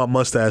to grow my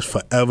mustache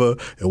forever.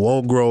 It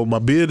won't grow. My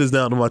beard is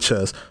down to my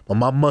chest, but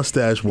my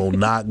mustache will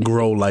not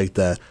grow like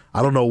that.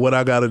 I don't know what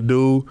I got to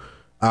do.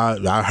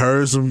 I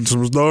heard some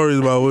stories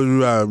about what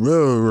you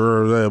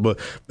got, but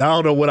I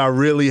don't know what I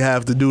really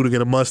have to do to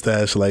get a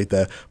mustache like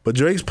that. But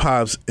Drake's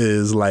pops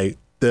is like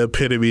the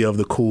epitome of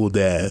the cool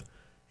dad.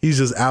 He's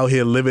just out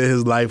here living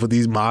his life with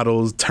these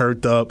models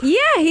turned up. Yeah,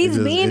 he's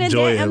being a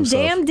himself.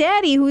 damn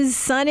daddy whose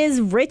son is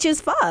rich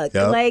as fuck.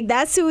 Yep. Like,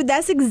 that's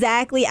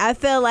exactly, I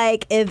feel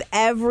like if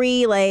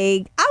every,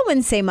 like, I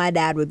wouldn't say my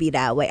dad would be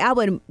that way. I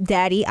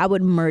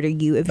would murder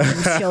you if you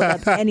showed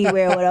up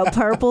anywhere with a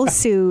purple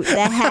suit, the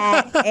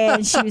hat,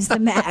 and shoes to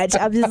match.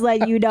 I'm just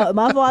letting you know.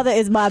 My father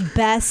is my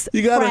best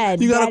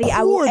friend. You gotta Daddy,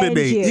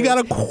 coordinate. You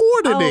gotta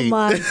coordinate. Oh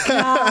my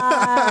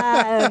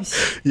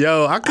gosh.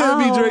 Yo, I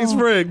couldn't be Drake's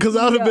friend because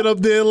I would have been up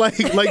there like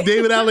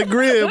David Allen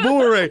Greer and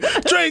Boomerang.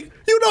 Drake,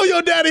 you know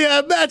your daddy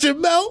had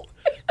matching belt.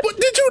 But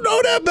did you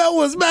know that belt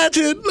was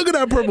matching? Look at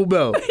that purple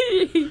belt.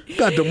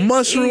 Got the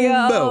mushroom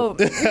belt.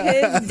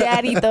 His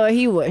daddy thought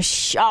he was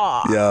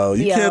sharp. Yo,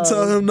 you can't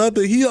tell him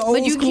nothing. He an old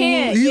but you school.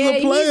 Can't. He's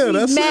a player. He's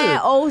that's mad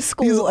it. old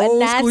school, He's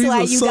and that's school.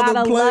 why He's you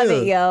gotta player. love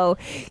it, yo.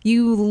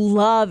 You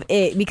love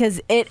it because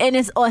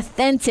it's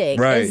authentic.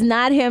 Right. It's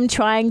not him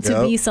trying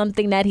to be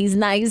something that he's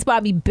not. He's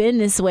probably been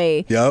this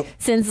way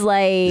since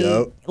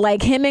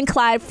like him and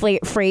Clyde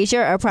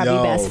Frazier are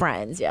probably best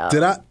friends, yo.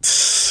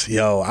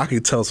 I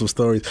could tell some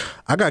stories.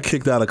 I got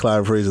kicked out of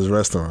Clyde Frazier's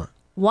restaurant.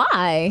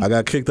 Why? I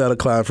got kicked out of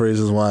Clyde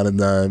Frazier's Wine and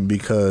Dine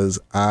because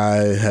I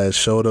had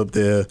showed up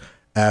there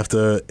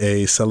after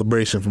a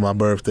celebration for my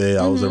birthday.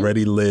 I was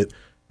already lit.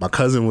 My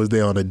cousin was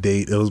there on a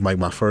date. It was like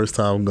my first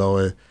time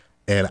going,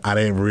 and I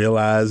didn't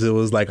realize it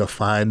was like a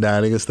fine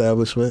dining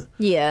establishment.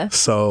 Yeah.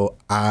 So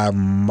I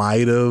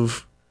might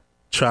have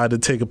tried to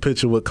take a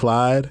picture with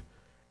Clyde,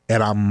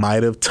 and I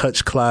might have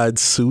touched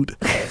Clyde's suit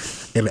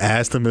and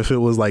asked him if it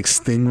was like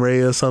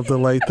Stingray or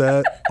something like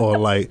that. Or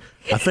like,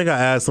 I think I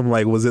asked him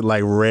like, was it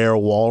like Rare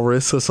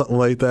Walrus or something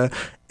like that?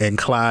 And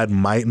Clyde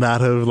might not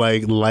have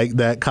liked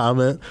that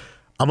comment.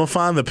 I'm going to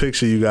find the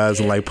picture, you guys,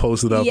 and like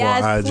post it up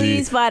on IG.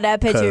 Please find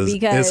that picture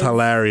because it's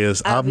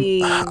hilarious.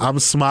 I'm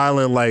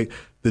smiling like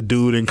the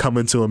dude in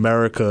Coming to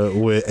America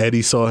where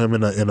Eddie saw him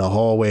in a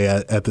hallway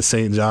at the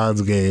St.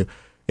 John's game.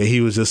 And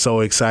he was just so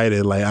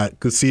excited. Like, I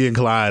could see in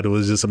Clyde, it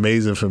was just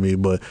amazing for me.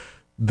 But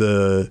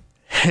the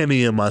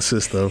Henny in my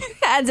system.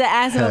 I had to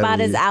ask him about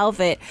his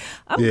outfit.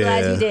 I'm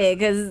glad you did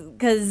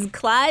because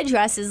Clyde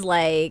dresses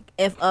like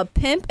if a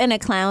pimp and a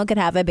clown could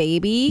have a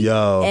baby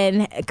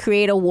and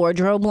create a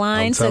wardrobe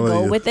line to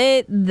go with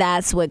it.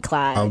 That's what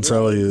Clyde. I'm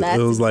telling you, that's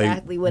it was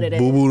exactly like what it is.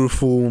 Boo Boo the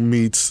Fool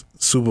meets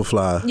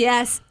Superfly.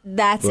 Yes,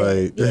 that's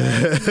it.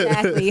 Yeah,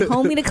 exactly.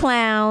 Homie the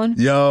clown.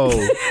 Yo,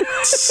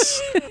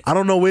 I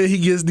don't know where he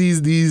gets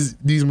these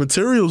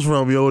materials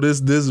from. Yo,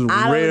 this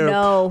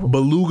rare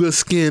beluga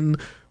skin.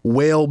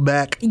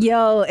 Whaleback.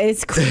 Yo,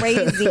 it's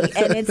crazy.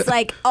 And it's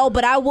like,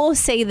 but I will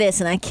say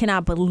this, and I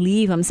cannot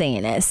believe I'm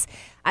saying this.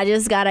 I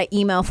just got an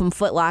email from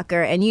Foot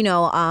Locker, and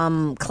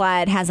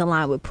Clyde has a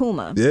line with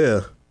Puma.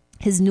 Yeah.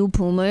 His new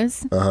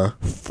Pumas,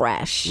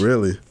 fresh.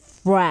 Really?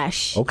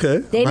 Fresh. Okay.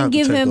 They didn't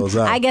give him,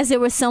 I guess there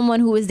was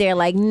someone who was there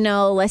like,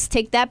 no, let's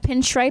take that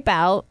pinstripe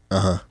out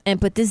and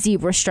put the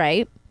zebra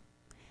stripe.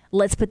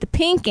 Let's put the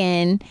pink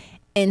in.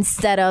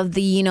 Instead of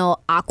the,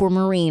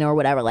 aquamarine or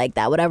whatever like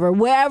that.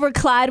 Wherever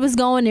Clyde was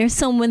going, there's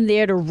someone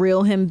there to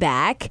reel him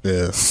back.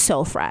 Yeah.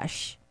 So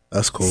fresh.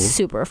 That's cool.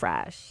 Super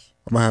fresh.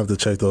 I'm going to have to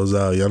check those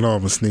out. Y'all know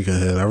I'm a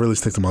sneakerhead. I really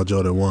stick to my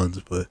Jordan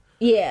 1s, but,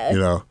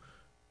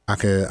 I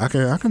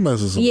can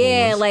mess with some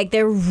Yeah, Pumas. like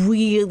they're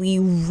really,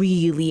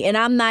 really, and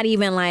I'm not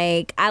even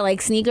like, I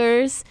like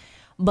sneakers,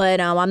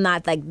 but I'm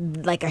not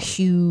like a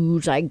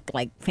huge like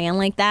fan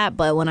like that.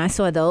 But when I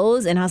saw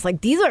those, and I was like,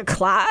 these are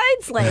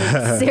Clyde's? Like,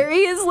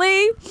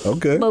 seriously?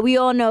 Okay. But we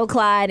all know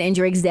Clyde and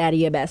Drake's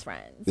daddy are best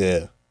friends.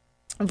 Yeah.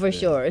 For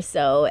sure.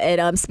 So,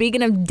 and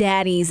speaking of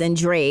daddies and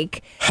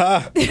Drake,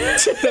 such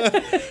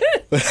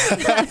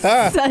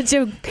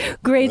a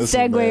great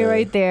segue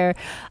right there.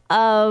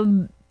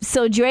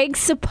 So Drake's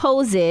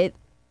supposed,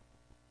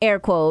 air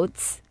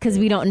quotes, because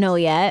we don't know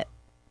yet,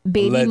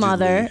 baby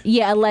mother,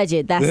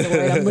 alleged, that's the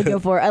word I'm looking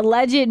for,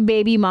 alleged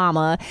baby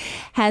mama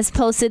has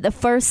posted the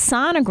first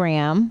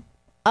sonogram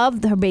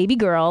of her baby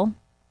girl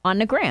on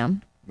the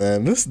gram.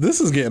 Man, this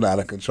is getting out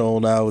of control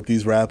now with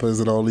these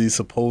rappers and all these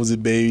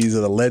supposed babies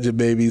and alleged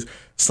babies.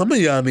 Some of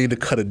y'all need to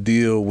cut a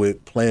deal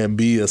with Plan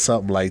B or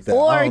something like that.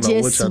 Or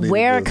just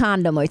wear a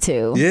condom or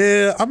two.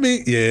 Yeah, I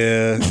mean,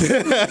 yeah.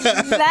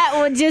 That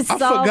would just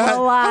solve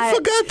a lot. I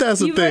forgot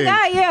that's a thing.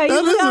 Forgot, yeah. That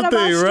you forgot is a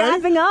thing, right?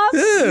 Strapping up?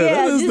 Yeah,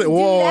 that is just the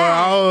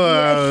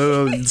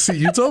whoa. See,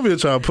 you told me to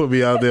try to put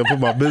me out there, put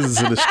my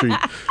business in the street.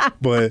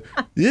 But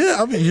yeah,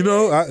 I mean,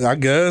 I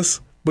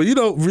guess. But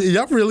y'all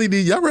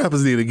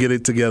rappers need to get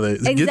it together.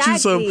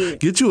 Exactly.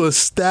 Get you a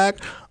stack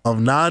of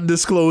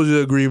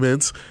non-disclosure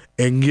agreements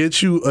and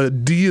get you a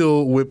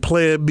deal with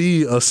Plan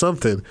B or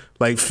something.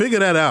 Like, figure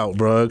that out,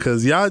 bro.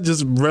 Because y'all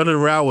just running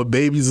around with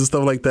babies and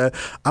stuff like that.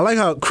 I like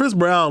how Chris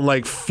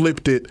Brown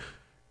flipped it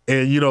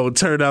and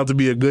turned out to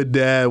be a good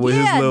dad with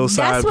his little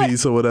side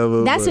piece or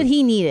whatever. That's what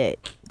he needed.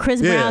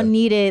 Chris Brown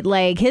needed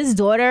his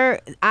daughter.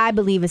 I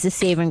believe is a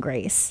saving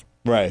grace.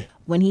 Right.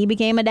 When he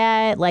became a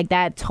dad, like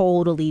that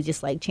totally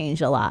just like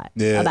changed a lot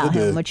about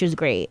him, which is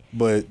great.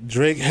 But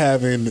Drake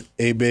having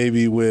a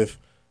baby with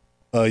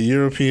a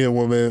European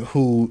woman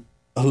who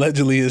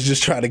allegedly is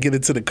just trying to get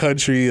into the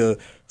country or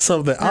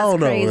something. I don't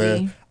know,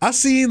 man. I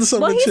seen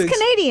some of the chicks. Well, he's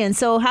Canadian,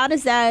 so how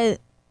does that...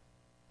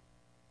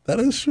 That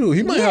is true.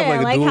 He might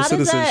have like a dual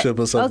citizenship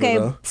or something.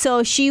 Okay,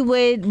 so she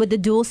would, with the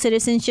dual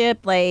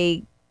citizenship,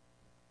 like...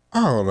 I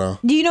don't know.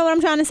 Do you know what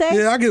I'm trying to say?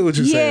 Yeah, I get what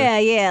you're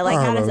saying. Yeah. Like,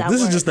 how does that work?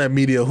 This is just that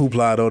media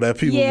hoopla, though, that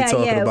people be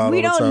talking about.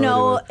 We don't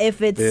know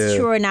if it's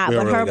true or not,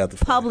 but really her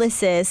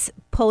publicist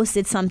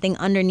posted something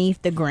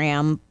underneath the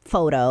gram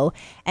photo,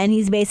 and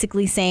he's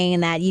basically saying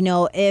that, you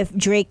know, if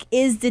Drake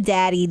is the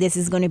daddy, this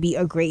is going to be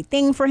a great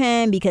thing for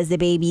him because the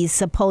baby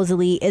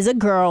supposedly is a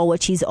girl,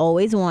 which he's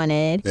always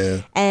wanted,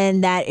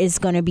 and that is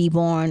going to be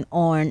born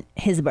on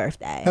his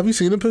birthday. Have you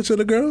seen a picture of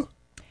the girl?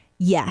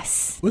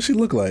 Yes. What's she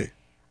look like?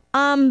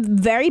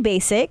 Very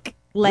basic,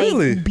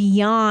 like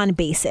beyond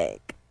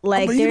basic.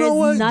 Like, but you know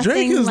what? Nothing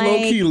Drake is like, low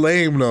key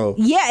lame though.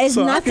 Yeah, it's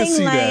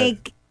nothing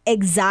like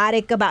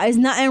exotic about. It's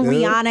nothing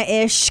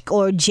Rihanna-ish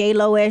or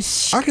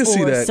J-Lo-ish. I can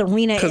see that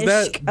Serena-ish.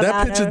 Because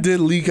that picture did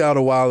leak out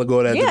a while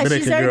ago. That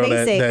Dominican girl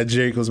that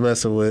Drake was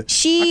messing with. I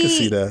can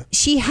see that.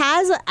 She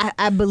has,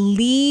 I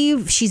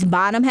believe, she's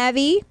bottom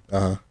heavy.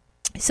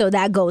 So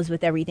that goes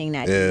with everything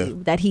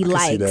that he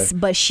likes.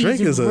 But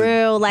she's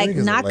real, like,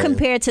 not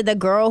compared to the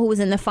girl who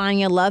was in the Find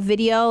Your Love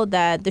video,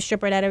 the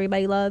stripper that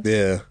everybody loves.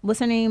 Yeah. What's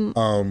her name?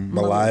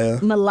 Malaya.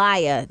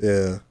 Malaya.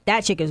 Yeah.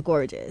 That chick is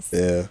gorgeous.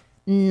 Yeah.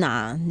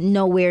 Nah,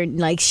 nowhere.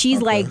 Like,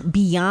 she's like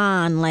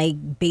beyond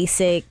like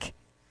basic.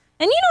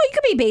 And you know, you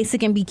could be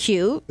basic and be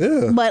cute.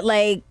 Yeah. But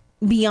like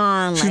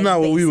beyond, she's not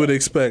what we would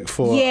expect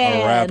for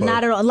a rapper.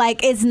 Not at all.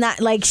 Like, it's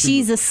not like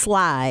she's a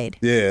slide.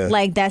 Yeah.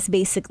 Like, that's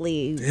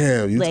basically.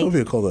 Yeah,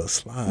 Utopia called her a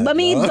slide. I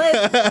mean, and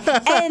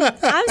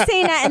I'm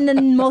saying that in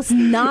the most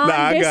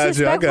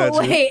non-disrespectful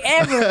way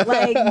ever.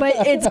 Like,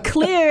 but it's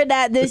clear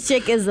that this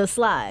chick is a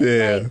slide.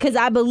 Yeah. Because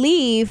I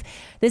believe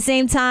the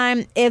same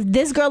time, if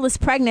this girl is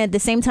pregnant, the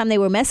same time they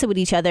were messing with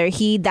each other,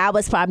 that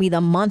was probably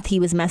the month he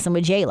was messing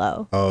with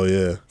J-Lo. Oh,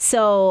 yeah.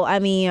 So, I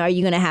mean, are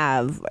you going to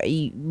have...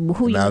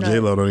 Now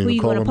J-Lo don't even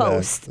call him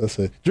post? That's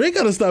it. Drake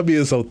got to stop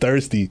being so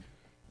thirsty.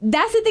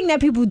 That's the thing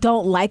that people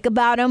don't like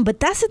about him,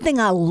 but that's the thing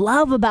I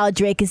love about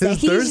Drake is that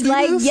he's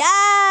like,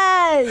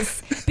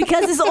 yes,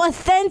 because it's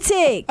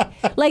authentic.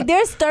 Like,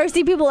 there's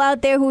thirsty people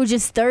out there who are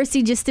just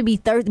thirsty just to be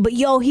thirsty, but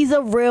yo, he's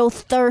a real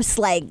thirst,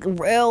 like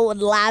real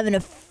live in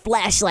the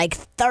flesh, like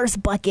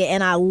thirst bucket,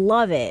 and I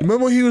love it.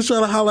 Remember when he was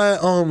trying to holler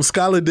at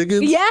Skylar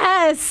Diggins?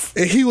 Yes.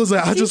 And he was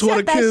like, I just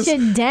want to kiss.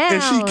 Shit down.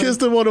 And she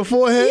kissed him on the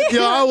forehead. Yeah.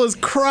 Yo, I was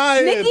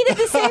crying. Nicki did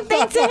the same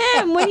thing to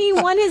him when he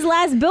won his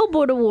last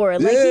Billboard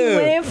award. Like, he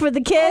went in for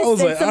the kiss, and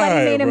like,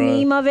 somebody made a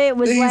meme of it.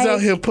 He's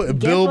out here putting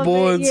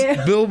billboards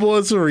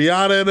for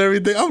Rihanna and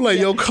everything. I'm like,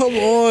 yo, come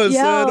on,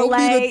 son. Don't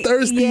be the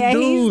thirsty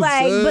dude. He's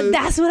like, son. But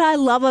that's what I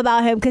love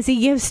about him, because he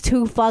gives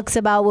two fucks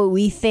about what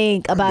we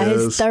think about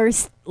his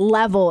thirst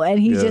level, and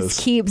he just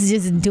keeps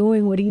just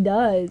doing what he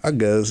does. I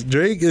guess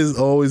Drake is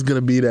always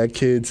gonna be that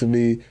kid to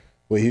me.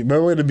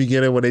 Remember in the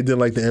beginning when they did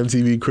like the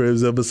MTV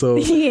Cribs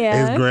episode?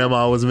 Yeah. His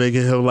grandma was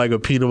making him like a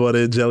peanut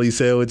butter and jelly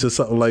sandwich or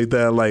something like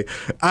that. Like,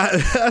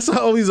 that's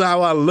always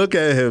how I look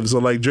at him. So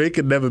like, Drake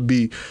could never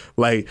be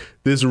like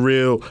this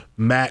real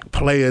Mac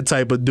player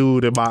type of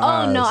dude in my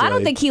eyes. Oh no, I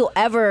don't think he'll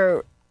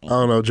ever. I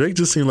don't know. Drake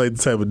just seemed like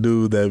the type of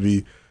dude that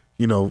be,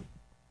 you know,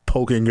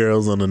 poking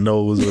girls on the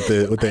nose with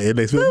their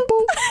index finger.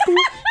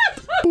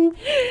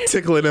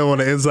 Tickling them on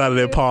the inside of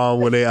their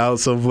palm when they out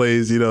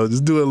someplace, you know,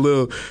 just do a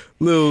little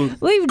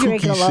leave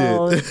Drake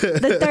alone.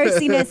 The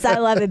thirstiness, I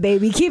love it,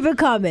 baby. Keep it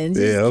coming.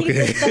 Just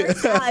okay.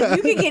 If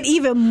you can get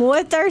even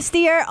more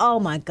thirstier, oh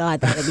my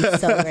God, that would be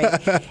so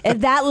great. If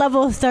that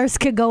level of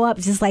thirst could go up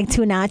just like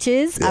 2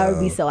 notches, I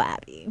would be so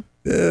happy.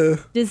 Yeah.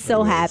 Just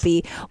so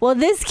happy. Well,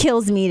 this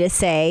kills me to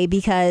say,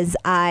 because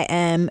I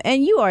am,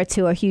 and you are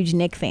too, a huge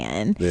Knick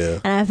fan. Yeah.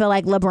 And I feel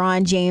like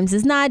LeBron James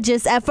is not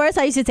just, at first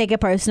I used to take it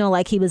personal,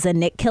 like he was a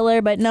Knick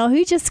killer, but no,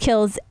 he just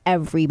kills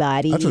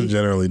everybody. I just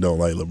generally don't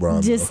like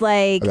LeBron. Just though.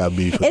 Like, I got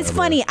beef with it's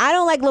funny. I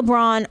don't like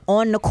LeBron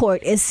on the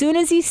court. As soon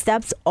as he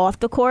steps off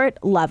the court,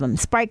 love him.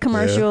 Sprite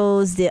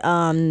commercials,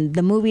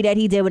 the movie that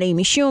he did with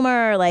Amy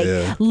Schumer, like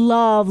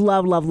love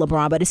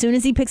LeBron. But as soon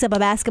as he picks up a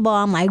basketball,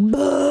 I'm like,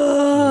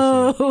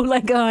 boo.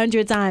 Like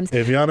 100 times.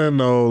 If y'all didn't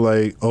know,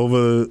 like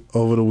over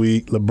the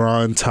week,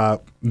 LeBron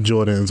topped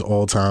Jordan's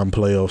all-time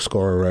playoff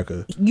scorer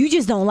record. You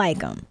just don't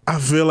like him. I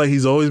feel like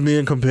he's always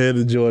being compared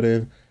to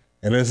Jordan,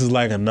 and this is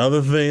like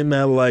another thing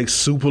that like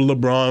super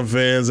LeBron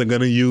fans are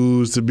gonna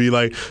use to be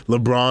like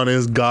LeBron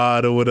is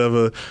God or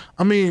whatever.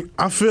 I mean,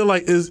 I feel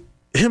like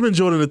him and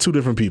Jordan are two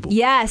different people.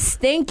 Yes,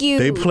 thank you.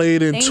 They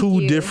played in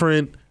two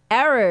different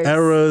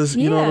eras,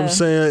 you know what I'm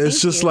saying?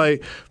 It's just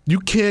like,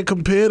 you can't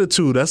compare the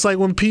two. That's like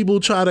when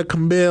people try to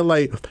compare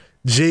like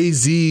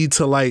Jay-Z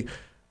to like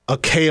a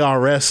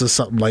KRS or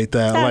something like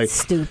that. That's like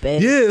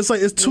stupid. Yeah, it's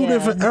like it's two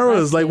different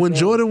eras. Like when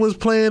Jordan was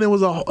playing, it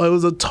was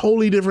a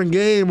totally different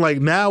game.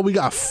 Like now we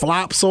got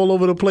flops all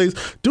over the place.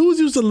 Dudes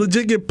used to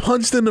legit get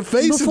punched in the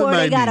face before in the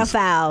 90s. They got a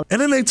foul.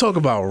 And then they talk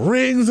about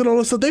rings and all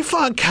this stuff. They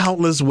find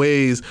countless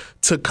ways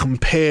to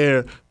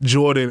compare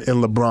Jordan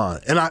and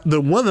LeBron. And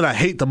the one that I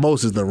hate the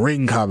most is the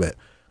ring comment.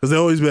 Because they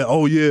always be like,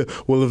 oh yeah,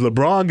 well if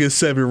LeBron gets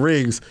 7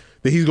 rings,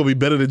 then he's gonna be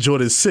better than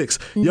Jordan 6.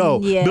 Yo,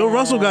 Bill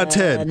Russell got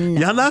 10.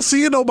 No. Y'all not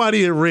seeing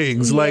nobody in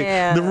rings. Like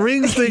the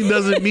rings thing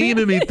doesn't mean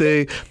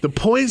anything. The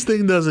points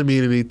thing doesn't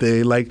mean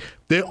anything. Like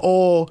they're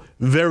all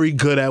very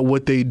good at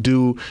what they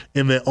do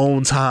in their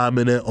own time,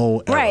 in their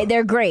own era. Right,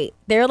 they're great.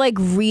 They're like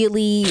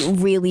really,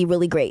 really,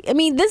 really great. I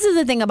mean, this is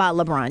the thing about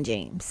LeBron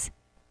James.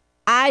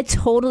 I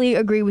totally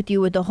agree with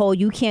you with the whole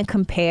you can't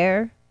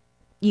compare,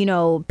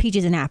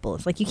 peaches and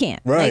apples. Like you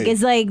can't. Right. Like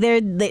it's like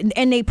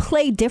and they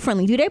play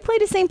differently. Do they play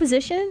the same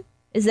position?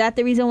 Is that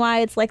the reason why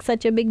it's like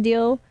such a big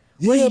deal?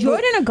 Was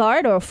Jordan a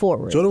guard or a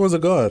forward? Jordan was a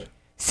guard.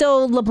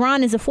 So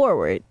LeBron is a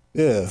forward.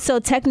 Yeah. So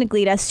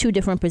technically that's 2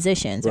 different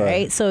positions,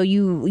 right? So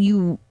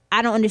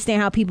I don't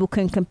understand how people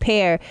can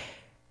compare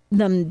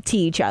them to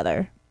each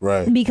other.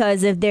 Right.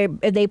 Because if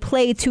they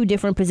play 2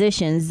 different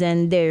positions,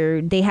 then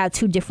they have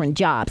 2 different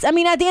jobs. I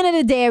mean, at the end of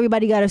the day,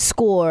 everybody got to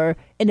score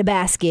in the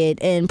basket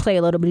and play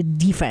a little bit of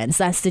defense.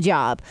 That's the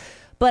job.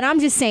 But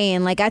I'm just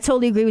saying, like, I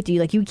totally agree with you.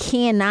 Like, you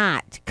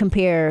cannot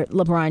compare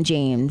LeBron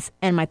James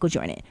and Michael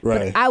Jordan.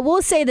 Right. But I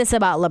will say this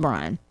about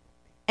LeBron,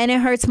 and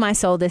it hurts my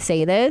soul to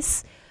say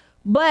this,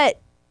 but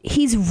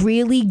he's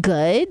really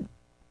good.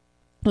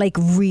 Like,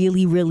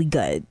 really, really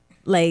good.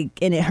 Like,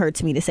 and it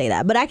hurts me to say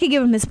that. But I could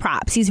give him his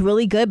props. He's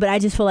really good, but I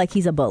just feel like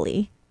he's a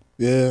bully.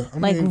 Yeah.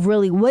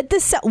 Really. What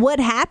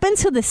happened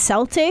to the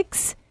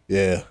Celtics...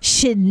 Yeah.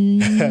 Should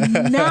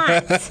not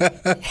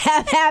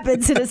have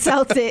happened to the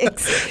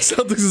Celtics.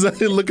 Celtics is out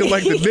here looking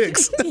like the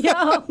Knicks.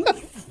 Yo.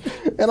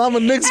 And I'm a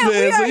Knicks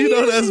fan, so you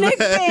know that's Knicks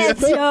bad.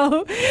 fans,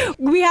 yo.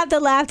 We have to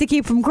laugh to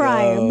keep from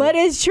crying, but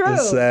it's true.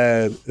 It's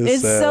sad.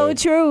 It's sad. so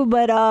true,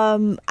 but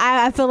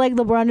I feel like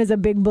LeBron is a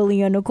big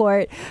bully on the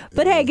court.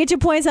 But hey, get your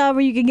points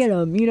however you can get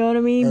them. You know what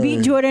I mean?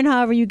 Beat Jordan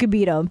however you can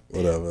beat him.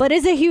 Whatever. But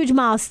it's a huge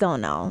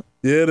milestone, though.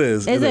 Yeah, it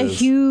is. It's a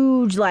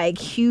huge,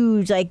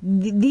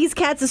 these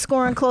cats are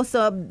scoring close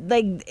to,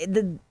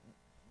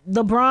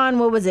 LeBron,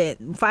 what was it?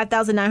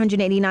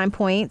 5,989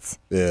 points.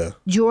 Yeah.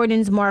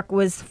 Jordan's mark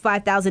was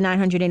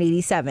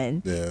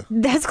 5,987. Yeah.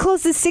 That's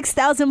close to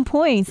 6,000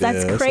 points.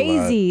 That's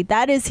crazy.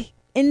 That is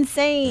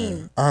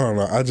insane. Yeah. I don't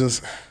know.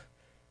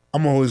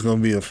 I'm always going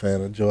to be a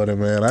fan of Jordan,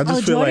 man. I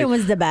just feel Jordan like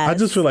was the best. I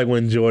just feel like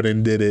when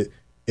Jordan did it,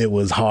 it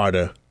was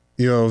harder.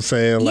 You know what I'm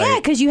saying? Yeah,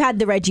 because you had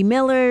the Reggie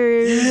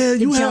Millers,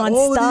 the John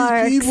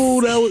Starks. These people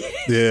that was,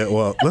 yeah,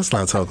 well, let's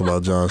not talk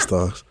about John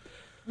Starks.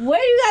 What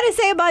do you got to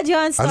say about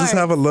John Starks? I just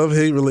have a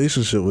love-hate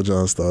relationship with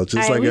John Starks,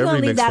 just like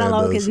every Knicks fan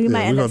does. Because we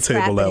might end up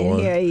scrapping it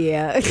here.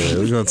 Yeah,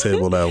 we're going to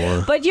table that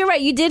one. But you're right.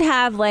 You did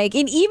have,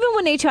 and even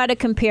when they try to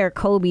compare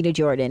Kobe to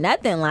Jordan,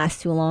 that didn't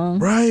last too long.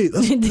 Right.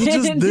 They're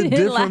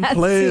different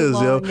players,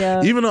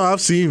 yo. Even though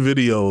I've seen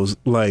videos,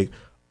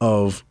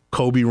 of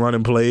Kobe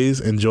running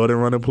plays and Jordan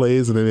running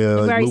plays, and then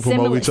they loop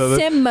them over each other.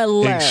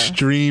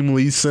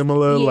 Extremely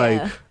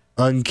similar,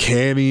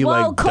 uncanny,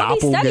 Kobe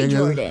studied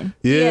Jordan.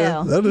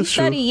 Yeah, that is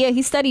true.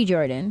 He studied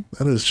Jordan.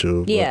 That is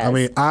true. Yeah. I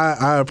mean,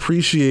 I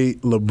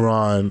appreciate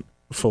LeBron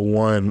for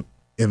one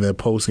in their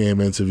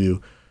post-game interview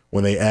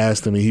when they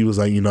asked him, and he was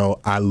like,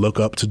 I look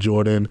up to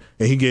Jordan,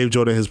 and he gave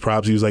Jordan his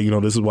props. He was like,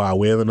 this is why I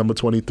wear the number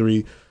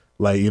 23.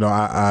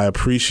 I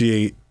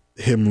appreciate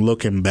him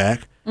looking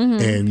back.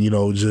 Mm-hmm.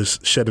 And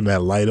just shedding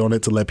that light on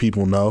it to let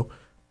people know.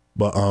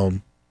 But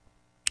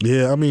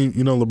yeah, I mean,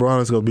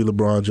 LeBron is gonna be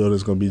LeBron,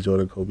 Jordan's gonna be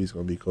Jordan, Kobe's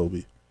gonna be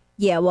Kobe.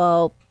 Yeah,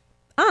 well,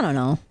 I don't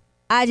know.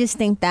 I just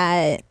think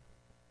that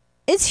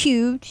it's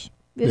huge.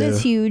 It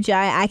is huge.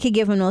 I could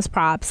give him those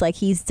props.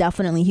 He's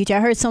definitely huge. I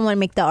heard someone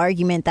make the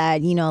argument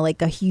that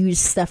a huge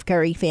Steph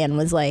Curry fan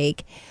was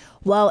like,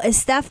 well, if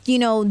Steph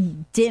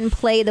didn't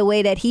play the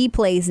way that he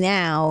plays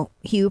now,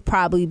 he would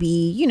probably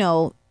be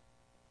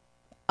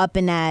up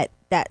in that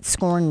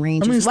scoring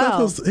range as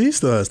well. He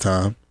still has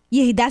time.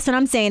 Yeah, that's what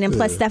I'm saying. And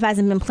plus, Steph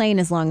hasn't been playing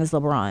as long as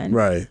LeBron.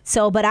 Right.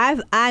 So, but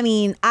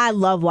I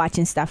love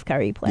watching Steph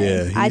Curry play.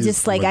 Yeah, I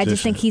just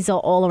think he's an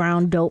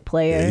all-around dope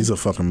player. Yeah, he's a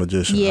fucking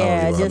magician. Yeah, I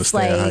don't even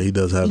understand how he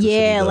does have the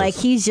shit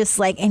he he's just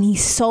and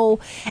he's so,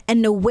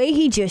 and the way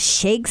he just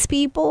shakes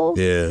people.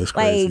 Yeah, it's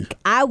crazy.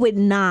 I would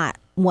not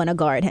want to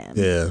guard him.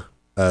 Yeah.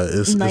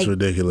 It's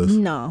ridiculous.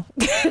 No.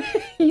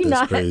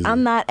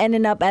 I'm not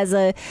ending up as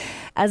a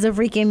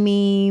freaking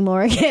meme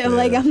or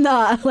I'm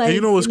not and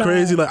you know what's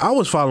crazy? I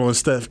was following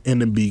Steph in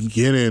the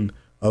beginning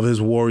of his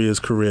Warriors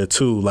career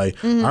too. I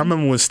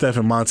remember when Steph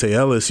and Monte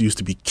Ellis used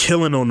to be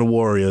killing on the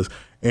Warriors,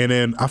 and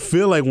then I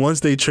feel like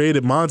once they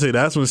traded Monte,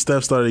 that's when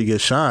Steph started to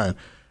get shine.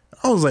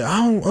 I was like, I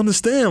don't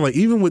understand. Like,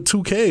 even with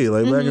 2K,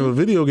 like back in the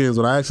video games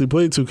when I actually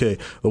played 2K,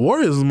 the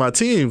Warriors was my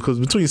team because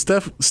between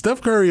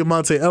Steph Curry and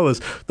Monte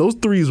Ellis, those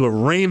threes were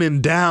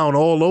raining down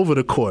all over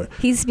the court.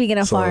 He's speaking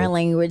a foreign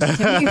language.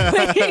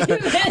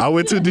 I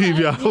went too deep,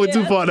 y'all. I went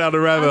too far down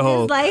the rabbit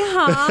hole. Like,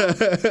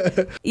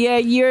 huh? Yeah,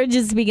 you're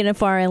just speaking a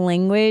foreign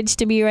language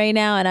to me right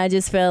now, and I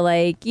just feel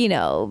like, you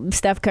know,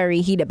 Steph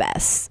Curry, he the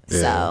best.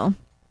 Yeah.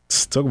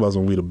 So talk about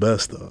some we the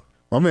best though.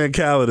 My man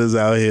Khaled is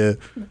out here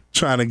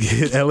trying to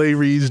get L.A.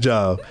 Reid's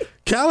job.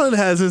 Khaled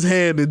has his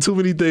hand in too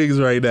many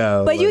things right now.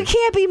 But like, you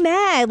can't be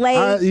mad.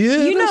 Like,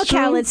 you know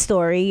Khaled's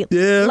story.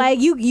 Yeah. Like,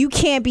 you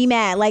can't be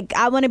mad. Like,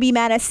 I want to be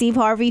mad at Steve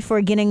Harvey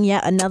for getting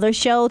yet another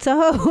show to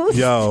host.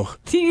 Yo.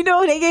 Do you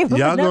know they gave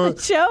him another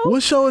show?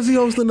 What show is he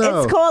hosting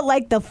now? It's called,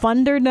 like, the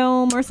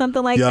Thunderdome or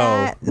something like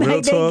that. Real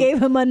like, talk, they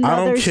gave him another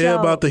show. I don't care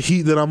about the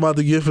heat that I'm about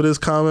to get for this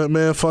comment,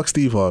 man. Fuck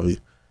Steve Harvey.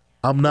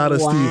 I'm not a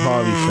Steve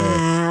Harvey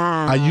fan.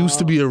 I used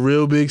to be a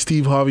real big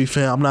Steve Harvey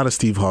fan. I'm not a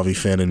Steve Harvey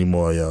fan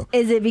anymore, yo.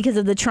 Is it because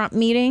of the Trump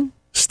meeting?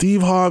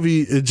 Steve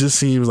Harvey, it just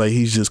seems like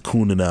he's just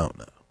cooning out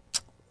now.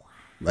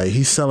 Like,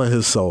 he's selling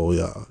his soul,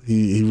 y'all.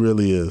 He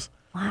really is.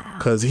 Wow.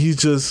 Because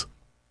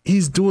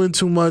he's doing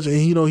too much,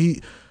 and, you know,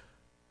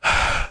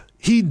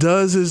 he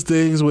does his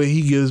things where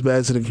he gives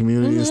back to the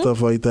community and stuff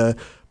like that.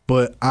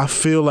 But I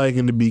feel like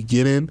in the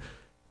beginning,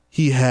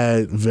 he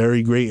had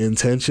very great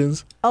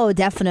intentions. Oh,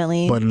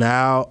 definitely. But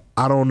now,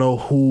 I don't know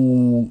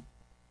who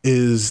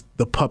is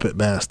the puppet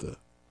master.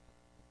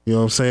 You know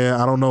what I'm saying?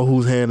 I don't know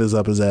whose hand is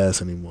up his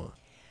ass anymore.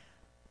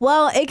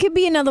 Well, it could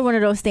be another one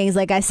of those things,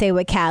 like I say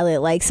with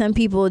Khaled. Like, some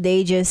people,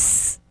 they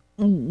just,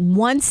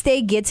 once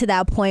they get to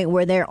that point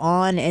where they're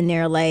on and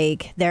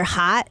they're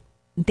hot,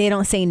 they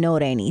don't say no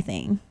to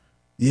anything.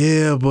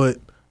 Yeah, but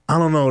I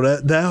don't know.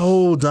 That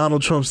whole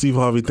Donald Trump, Steve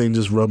Harvey thing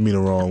just rubbed me the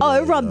wrong way.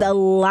 Oh, it rubbed a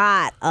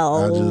lot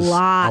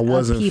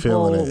of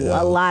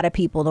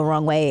people the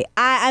wrong way.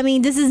 I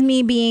mean, this is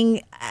me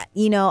being,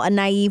 you know, a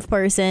naive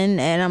person,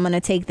 and I'm going to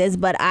take this,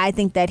 but I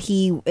think that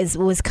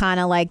was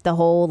kind of like the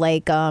whole,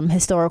 like,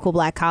 historical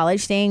black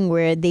college thing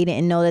where they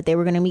didn't know that they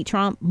were going to meet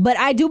Trump. But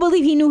I do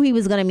believe he knew he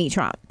was going to meet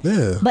Trump.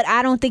 Yeah. But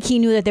I don't think he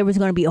knew that there was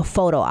going to be a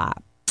photo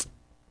op.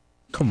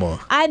 Come on.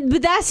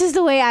 But that's just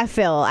the way I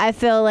feel. I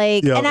feel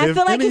like,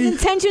 his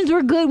intentions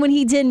were good when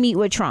he did meet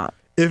with Trump.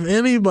 If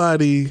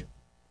anybody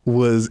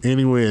was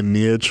anywhere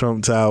near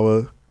Trump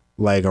Tower,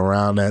 like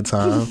around that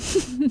time,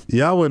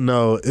 y'all would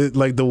know.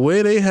 Like the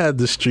way they had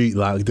the street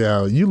locked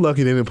down, you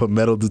lucky they didn't put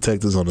metal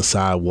detectors on the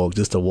sidewalk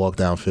just to walk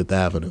down Fifth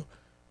Avenue.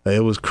 Like,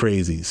 it was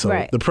crazy. So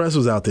the press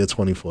was out there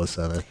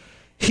 24/7.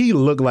 He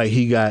looked like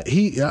he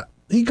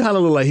kind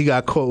of looked like he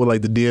got caught with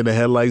like the deer in the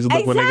headlights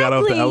when they got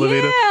off the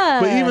elevator. Yeah.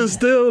 But even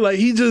still, like,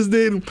 he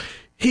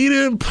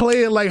didn't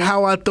play it like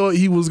how I thought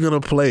he was gonna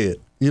play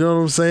it. You know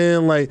what I'm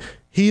saying? Like,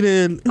 he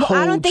didn't hold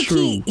I don't think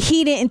true.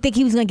 he didn't think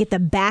he was gonna get the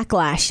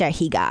backlash that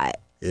he got.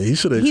 Yeah, he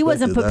should have. He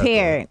wasn't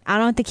prepared. I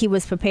don't think he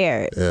was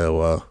prepared. Yeah,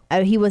 well,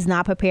 he was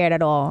not prepared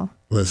at all.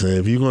 Listen,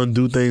 if you're gonna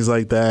do things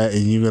like that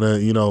and you're gonna,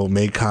 you know,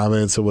 make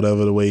comments or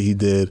whatever the way he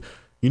did,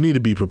 you need to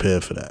be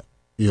prepared for that.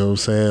 You know what I'm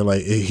saying?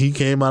 Like, he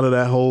came out of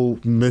that whole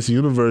Miss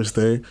Universe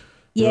thing.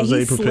 Yeah,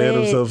 he prepared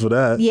himself for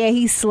that. Yeah,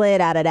 he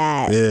slid out of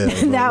that. Yeah,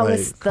 that like,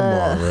 was come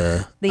on,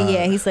 man.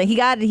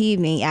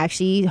 He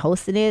actually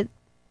hosted it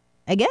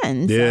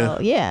again. Yeah.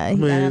 So yeah, he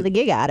got another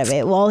gig out of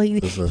it. Well,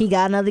 he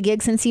got another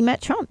gig since he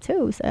met Trump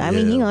too. So I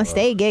mean, he gonna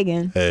stay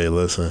gigging. Hey,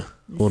 listen,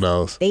 who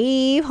knows?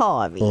 Steve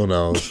Harvey. Who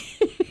knows?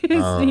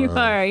 Steve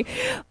Harvey.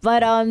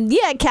 But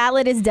yeah,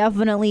 Khaled is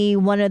definitely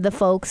one of the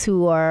folks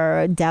who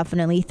are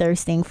definitely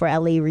thirsting for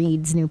L.A.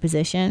 Reid's new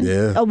position.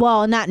 Yeah.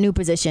 Well, not new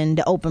position,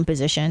 the open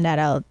position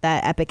that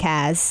Epic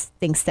has,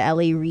 thanks to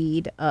L.A.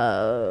 Reid.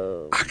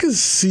 I can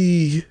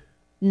see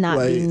not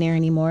being there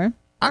anymore.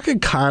 I can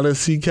kind of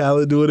see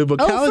Khaled doing it, but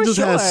Khaled just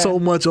has so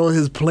much on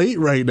his plate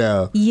right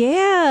now.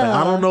 Yeah. Like,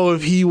 I don't know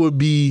if he would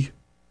be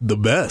the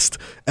best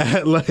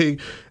at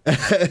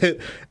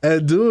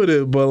at doing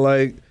it, but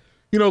like,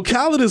 you know,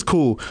 Khaled is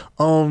cool.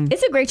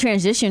 It's a great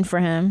transition for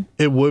him.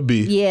 It would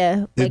be.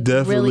 Yeah. Like, it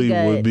definitely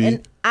really would be.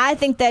 And I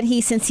think that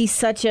since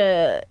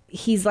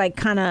he's like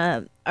kind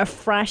of a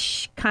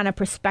fresh kind of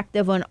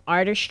perspective on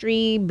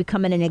artistry,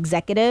 becoming an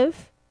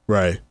executive.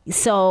 Right.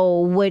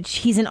 So, which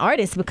he's an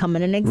artist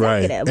becoming an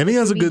executive. Right. And he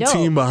has a good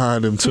team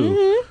behind him too.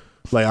 Mm-hmm.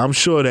 Like, I'm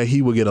sure that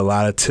he would get a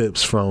lot of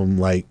tips from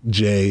like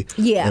Jay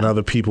and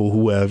other people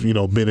who have, you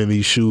know, been in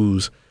these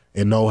shoes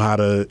and know how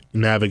to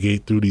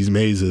navigate through these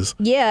mazes.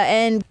 Yeah,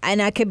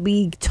 and I could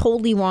be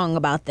totally wrong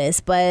about this,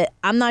 but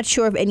I'm not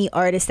sure of any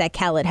artist that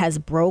Khaled has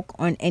broke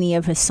on any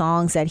of his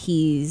songs that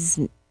he's,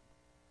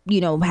 you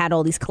know, had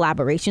all these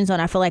collaborations on.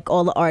 I feel like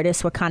all the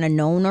artists were kind of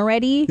known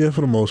already. Yeah,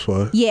 for the most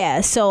part.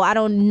 Yeah, so I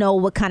don't know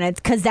what kind of,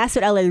 because that's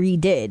what L.A. Reid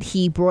did.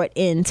 He brought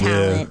in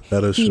talent. Yeah,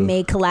 that is he true.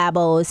 made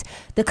collabos.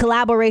 The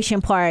collaboration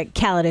part,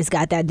 Khaled has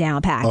got that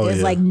down pat.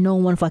 There's like no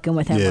one fucking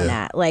with him on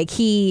that. Like,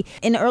 in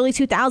the early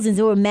 2000s,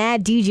 there were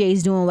mad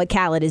DJs doing what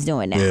Khaled is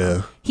doing now.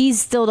 Yeah.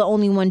 He's still the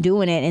only one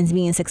doing it and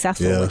being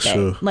successful with it.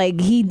 True. Like,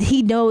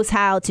 he knows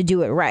how to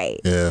do it right.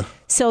 Yeah.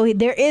 So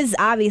there is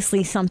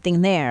obviously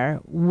something there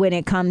when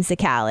it comes to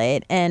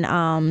Khaled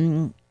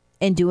and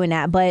doing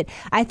that. But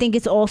I think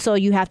it's also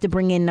you have to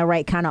bring in the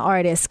right kind of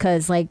artists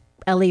because like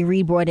L.A.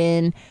 Reid brought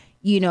in,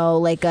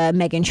 like a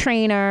Meghan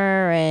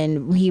Trainor,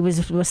 and he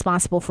was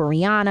responsible for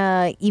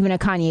Rihanna, even a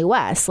Kanye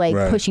West, like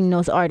pushing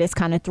those artists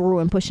kind of through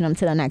and pushing them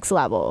to the next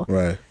level.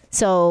 Right.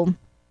 So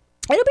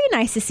it'll be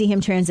nice to see him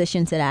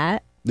transition to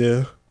that.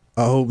 Yeah.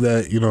 I hope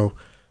that,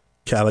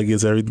 Khaled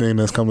gets everything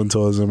that's coming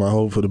towards him. I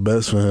hope for the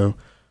best for him.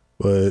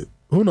 But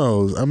who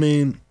knows? I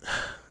mean,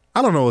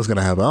 I don't know what's going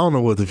to happen. I don't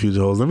know what the future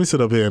holds. Let me sit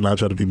up here and not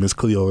try to be Miss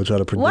Cleo and try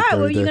to predict everything.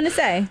 What were you going to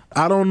say?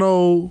 I don't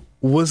know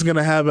what's going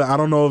to happen. I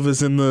don't know if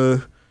it's in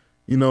the...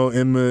 in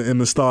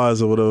the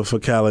stars or whatever for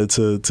Khaled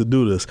to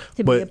do this.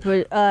 To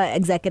be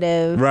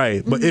executive.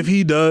 Right. But if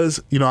he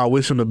does, I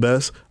wish him the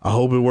best. I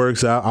hope it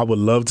works out. I would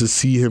love to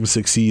see him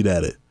succeed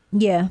at it.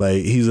 Yeah.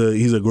 Like, he's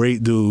a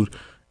great dude,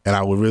 and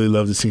I would really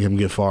love to see him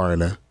get far in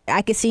that.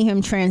 I could see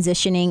him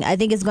transitioning. I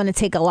think it's going to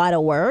take a lot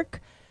of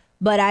work,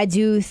 but I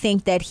do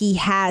think that he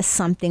has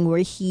something where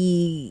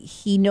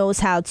he knows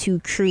how to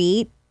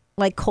create,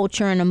 like,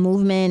 culture and a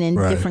movement and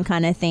different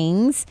kind of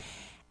things.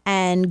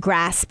 And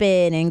grasp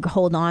it and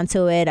hold on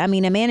to it. I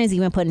mean, a man is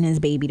even putting his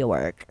baby to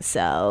work.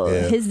 So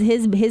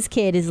his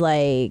kid is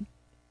like,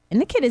 and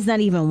the kid is not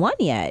even one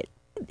yet.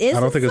 I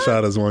don't think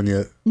Ashad is one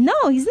yet. No,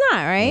 he's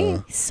not,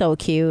 right? He's so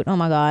cute. Oh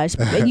my gosh.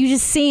 You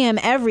just see him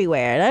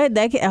everywhere.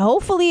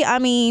 Hopefully, I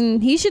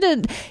mean, he's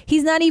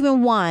not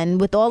even one.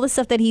 With all the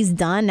stuff that he's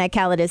done that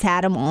Khaled has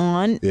had him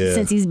on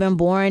since he's been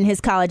born,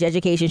 his college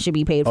education should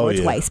be paid for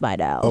twice by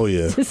now. Oh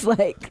yeah. Just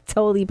like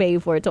totally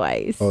paid for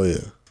twice. Oh yeah.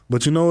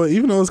 But you know what?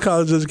 Even though his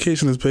college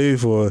education is paid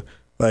for,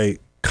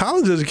 like,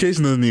 college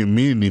education doesn't even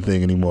mean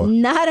anything anymore.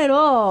 Not at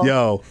all.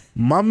 Yo,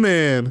 my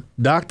man,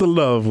 Dr.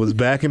 Love, was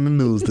back in the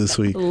news this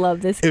week.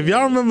 Love this kid. If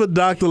y'all remember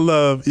Dr.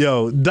 Love,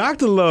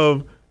 Dr.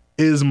 Love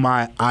is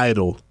my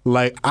idol.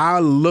 Like, I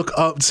look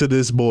up to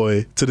this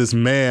boy, to this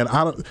man.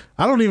 I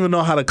don't even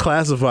know how to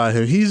classify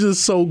him. He's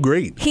just so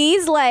great.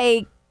 He's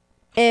like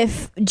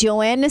if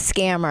Joanne the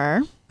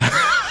Scammer...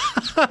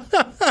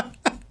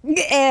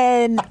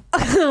 and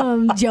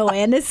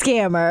Joanne the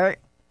Scammer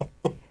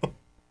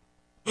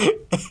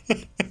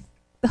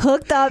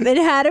hooked up and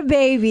had a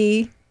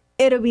baby,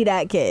 it'll be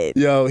that kid.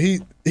 Yo, he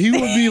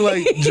would be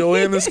like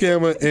Joanne the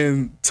Scammer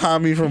and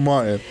Tommy from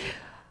Martin.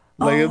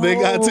 Like, if they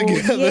got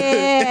together.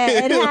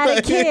 Yeah, and had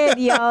a kid,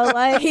 yo.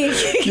 Like,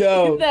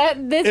 yo,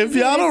 if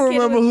y'all don't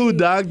remember who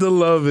Dr.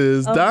 Love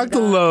is,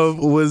 Dr. Love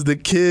was the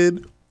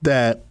kid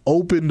that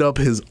opened up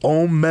his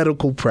own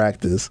medical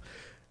practice.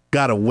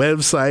 Got a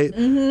website,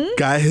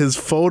 got his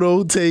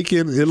photo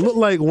taken. It looked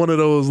like one of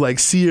those like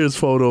Sears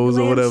photos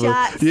or whatever.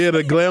 Shots. Yeah,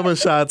 the glamour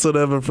shots or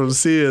whatever from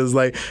Sears.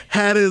 Like,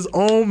 had his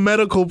own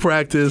medical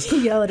practice.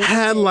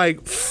 Had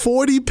like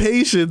 40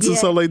 patients or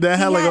something like that.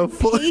 Had like a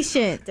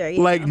patient,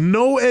 like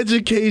no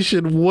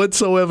education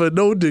whatsoever,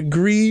 no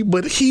degree,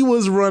 but he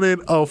was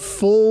running a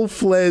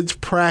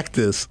full-fledged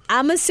practice.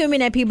 I'm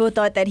assuming that people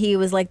thought that he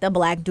was like the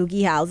Black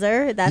Doogie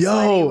Howser. That's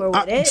why they were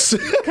with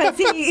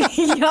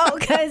it.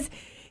 Because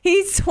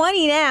he's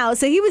 20 now,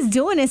 so he was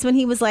doing this when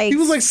he was like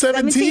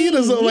 17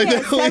 or something like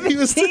that.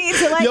 17,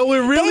 so like, yo,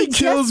 it really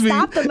kills me.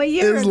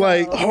 It's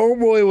like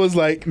homeboy was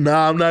like,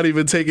 nah, I'm not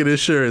even taking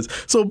insurance.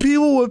 So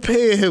people were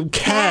paying him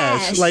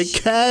cash like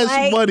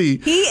money.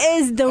 He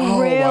is the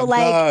real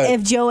God.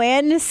 If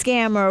Joanne the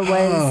Scammer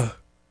was.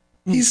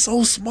 He's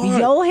so smart.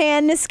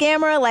 Johan the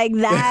Scammer, like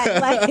that.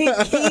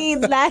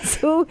 Like that's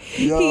who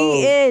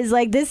he is.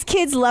 Like this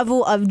kid's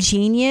level of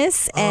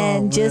genius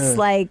and just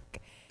like.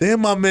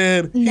 Damn, my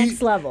man.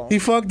 Next level. He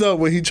fucked up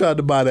when he tried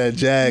to buy that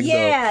Jag,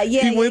 though.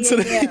 He went to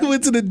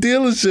the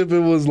dealership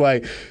and was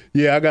like,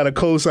 I got a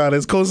cosigner.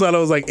 His cosigner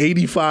was like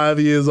 85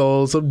 years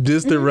old, some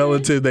distant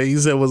relative that he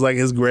said was like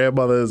his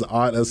grandmother's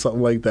aunt or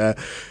something like that.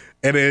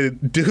 And then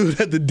dude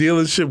at the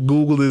dealership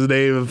Googled his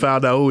name and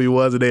found out who he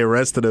was and they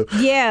arrested him.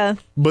 Yeah.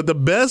 But the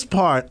best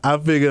part, I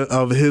figure,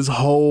 of his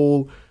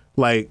whole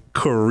like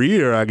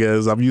career, I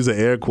guess, I'm using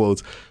air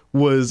quotes,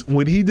 was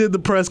when he did the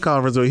press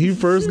conference when he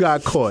first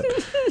got caught.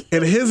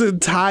 And his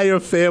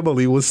entire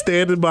family was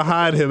standing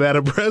behind him at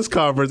a press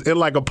conference in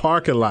like a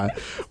parking lot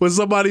when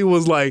somebody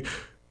was like,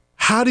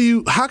 how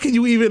can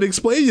you even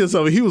explain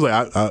yourself? And he was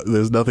like,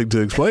 there's nothing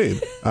to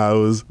explain. I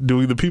was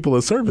doing the people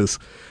a service.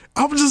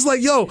 I'm just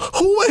like, yo,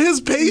 who were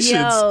his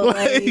patients?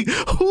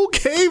 Who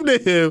came to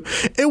him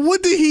and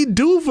what did he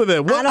do for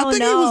them? Well, I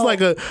think he was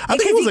like a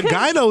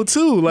gyno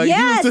too. Like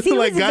yes, he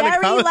was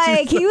very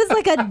like he was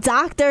like a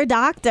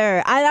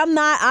doctor. I'm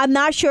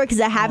not sure because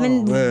I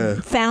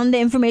haven't found the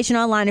information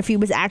online if he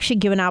was actually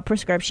giving out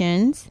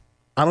prescriptions.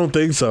 I don't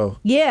think so.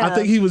 Yeah. I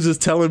think he was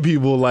just telling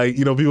people, like,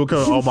 people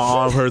come, my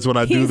arm hurts when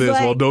I do this.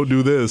 Like, well, don't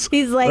do this.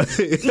 He's like,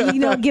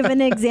 giving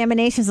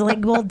examinations. Like,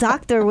 well,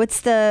 doctor,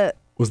 what's the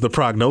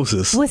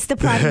prognosis? What's the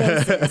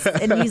prognosis?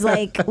 And he's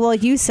like, well,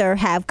 you, sir,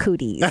 have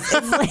cooties.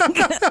 It's like,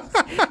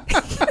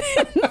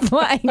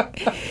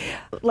 like,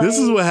 this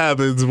is what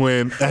happens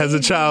when, as a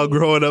child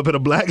growing up in a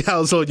black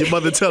household, your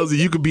mother tells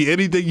you can be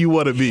anything you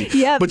want to be.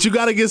 Yep. But you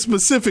got to get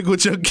specific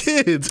with your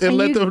kids and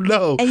let them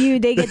know.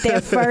 And they get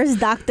their first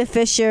Dr.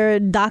 Fisher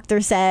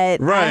doctor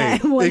set. Right.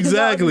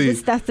 Exactly. The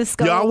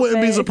stethoscope. Yo, I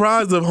wouldn't be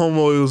surprised if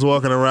Homo was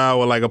walking around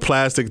with like a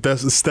plastic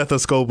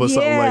stethoscope or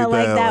something like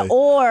that. Like,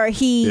 or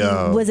he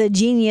was a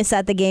genius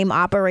at the game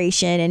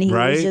Operation, and he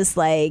was just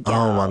like,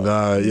 oh my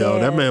God,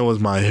 that man was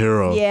my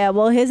hero. Yeah,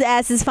 well, his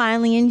ass is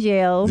finally in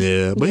jail.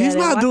 Yeah, but he's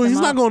not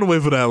going away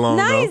for that long.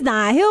 No, he's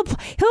not. He'll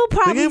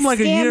probably like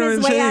scam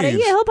his way out of it.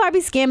 Yeah, he'll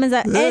probably scam his.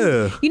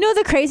 And you know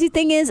the crazy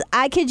thing is,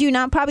 I kid you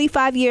not, probably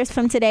 5 years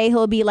from today,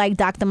 he'll be like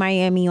Dr.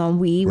 Miami on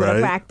weed with a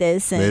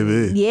practice. And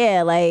maybe.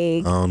 Yeah,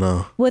 like, I don't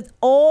know. With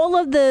all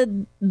of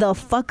the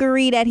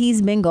fuckery that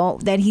he's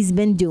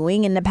been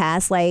doing in the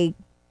past like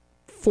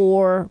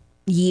 4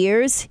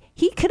 years,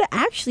 he could have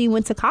actually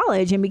went to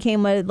college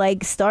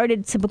and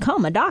started to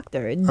become a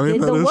doctor. I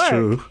mean, that is work.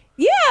 True.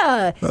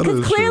 Yeah,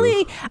 because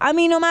clearly, true. I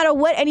mean, no matter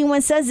what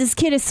anyone says, this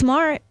kid is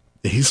smart.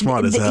 He's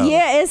smart as hell.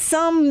 Yeah, it's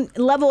some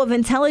level of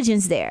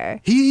intelligence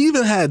there. He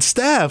even had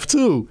staff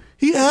too.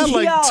 He had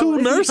like 2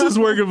 nurses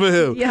working for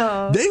him.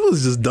 They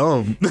was just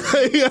dumb.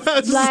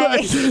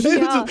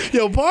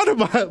 Part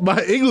of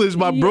my English,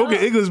 my broken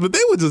English, but they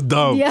were just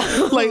dumb.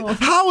 Like,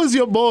 how is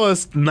your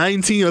boss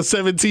 19 or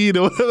 17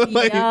 or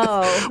like?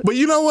 But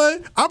you know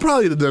what? I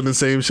probably have done the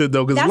same shit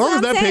though, because as long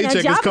as that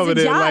paycheck is coming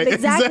in, like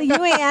exactly,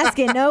 you ain't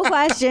asking no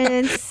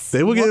questions.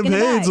 They were getting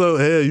paid, so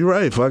hey, you're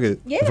right. Fuck it.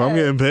 Yeah. If I'm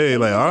getting paid,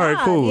 like, all right,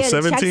 cool.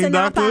 17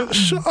 doctor.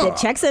 Sure. The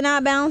checks are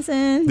not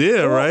bouncing.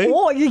 Yeah, right.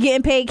 Or you're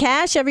getting paid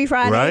cash every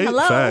Friday. Right.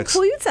 Hello. Facts.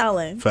 Who you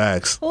telling?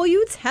 Facts. Who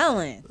you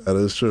telling? That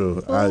is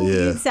true. Who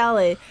you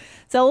telling?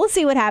 So we'll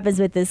see what happens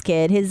with this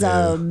kid. His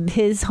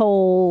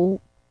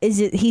whole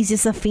he's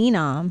just a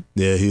phenom.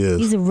 Yeah, he is.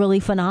 He's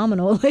really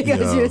phenomenal. Like,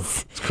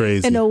 it's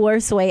crazy in the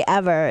worst way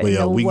ever.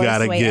 But we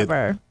gotta get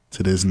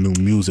to this new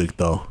music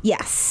though.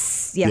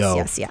 Yes.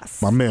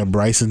 My man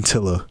Bryson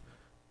Tiller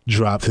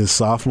dropped his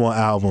sophomore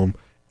album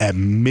at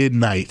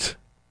midnight,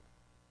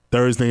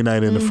 Thursday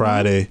night into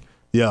Friday.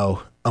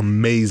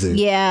 Amazing.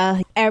 Yeah,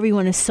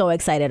 everyone is so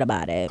excited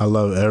about it. I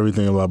love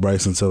everything about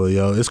Bryson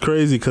Tiller, It's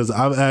crazy because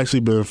I've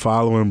actually been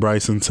following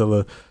Bryson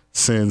Tiller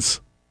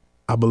since,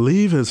 I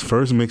believe his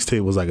first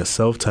mixtape was like a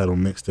self-titled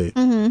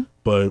mixtape.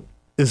 But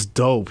it's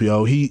dope,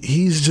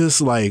 He's just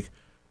like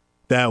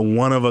that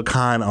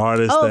one-of-a-kind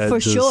artist that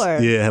for sure.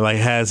 Yeah, like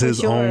has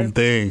his own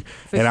thing.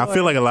 I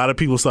feel like a lot of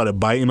people started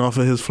biting off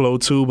of his flow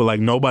too, but like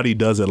nobody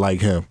does it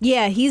like him.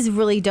 Yeah, he's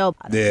really dope.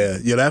 Yeah,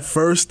 that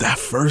first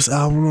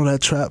album,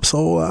 that Trap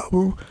Soul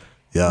album,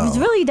 it's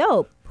really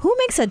dope. Who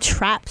makes a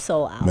Trap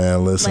Soul album?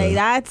 Man, listen. Like,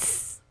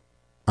 that's...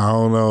 I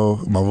don't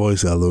know. My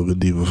voice got a little bit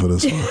deeper for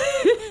this one.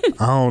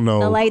 I don't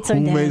know who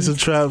makes a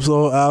Trap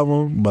Soul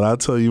album, but I'll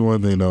tell you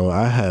one thing though.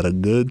 I had a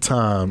good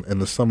time in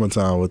the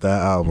summertime with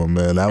that album,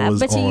 man. I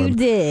bet you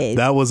did.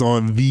 That was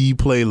on the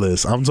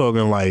playlist. I'm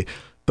talking like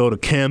throw the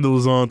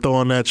candles on, throw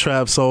on that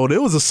Trap Soul.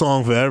 There was a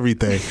song for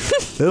everything.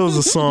 There was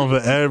a song for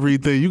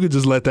everything. You could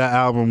just let that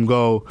album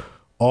go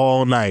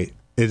all night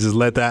and just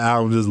let that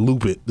album just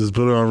loop it. Just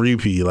put it on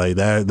repeat. Like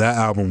that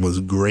album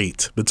was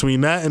great. Between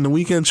that and the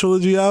Weekend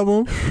Trilogy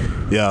album,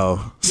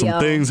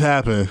 some things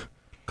happened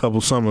couple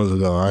summers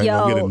ago. I ain't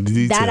gonna get into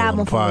detail. That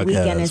album for the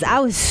Weeknd I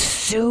was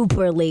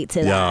super late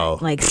to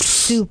that. Like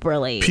super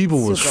late.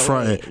 People was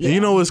fronting. And you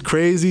know what's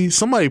crazy?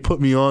 Somebody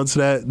put me on to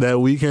that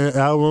Weeknd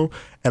album,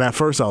 and at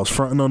first I was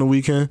fronting on the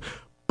Weeknd,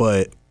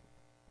 but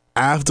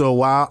after a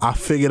while I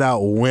figured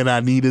out when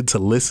I needed to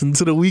listen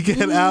to the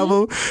Weeknd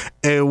album.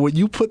 And when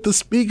you put the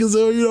speakers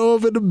on,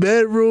 up in the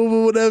bedroom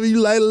or whatever,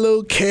 you light a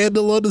little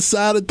candle on the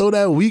side and throw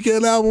that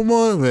Weeknd album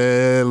on,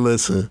 man,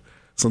 listen,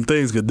 some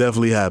things could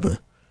definitely happen.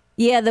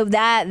 Yeah,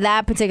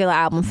 that particular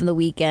album from The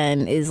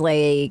Weeknd is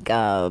like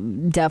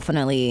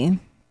definitely,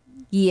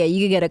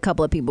 you could get a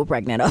couple of people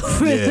pregnant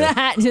over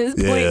that, just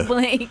point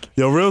blank.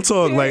 Yo, real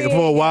talk, like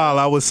for a while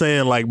I was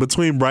saying like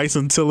between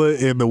Bryson Tiller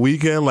and The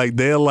Weeknd, like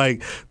they're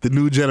like the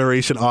new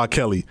generation R.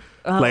 Kelly.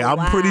 Like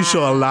I'm pretty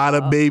sure a lot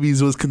of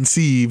babies was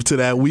conceived to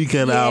that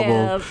Weeknd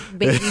album.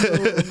 Baby,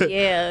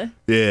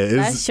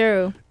 that's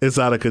true. It's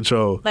out of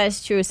control.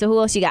 That's true. So who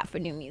else you got for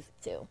new music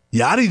too?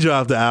 Yachty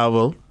dropped the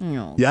album.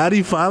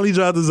 Yachty finally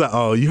dropped his album.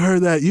 Oh, you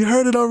heard that? You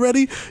heard it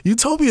already?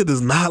 Utopia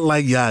does not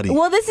like Yachty.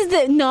 Well,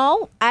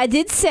 I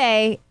did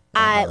say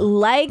I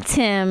liked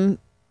him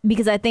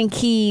because I think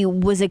he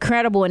was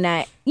incredible in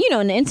that,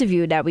 in the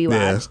interview that we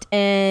watched.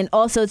 And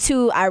also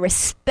too, I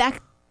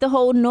respect the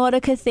whole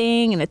Nautica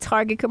thing and the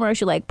Target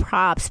commercial, like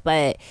props,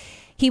 but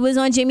he was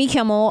on Jimmy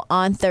Kimmel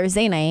on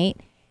Thursday night,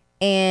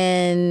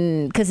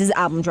 and because his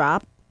album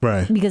dropped,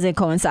 right? Because it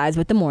coincides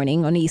with the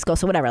morning on the East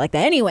Coast or whatever like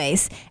that.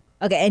 Anyways,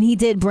 okay, and he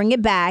did bring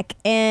it back,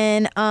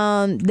 and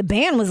the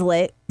band was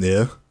lit.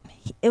 Yeah,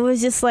 it was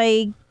just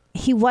like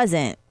he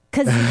wasn't.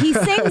 Because he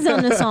sings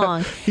on the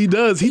song. He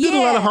does. He did a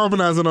lot of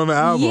harmonizing on the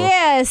album.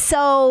 Yeah,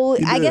 so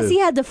I guess he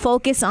had to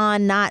focus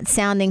on not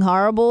sounding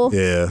horrible.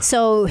 Yeah.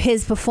 So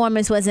his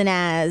performance wasn't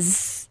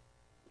as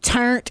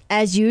turned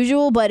as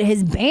usual, but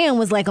his band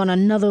was like on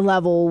another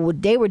level.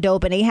 They were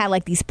dope, and they had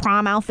like these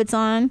prom outfits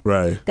on,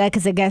 Right.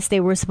 Because I guess they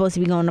were supposed to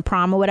be going to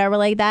prom or whatever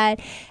like that.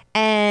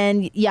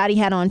 And Yachty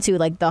had on too,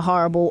 like the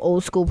horrible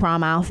old school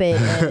prom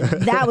outfit.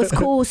 And that was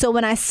cool. So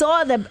when I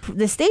saw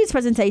the stage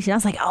presentation, I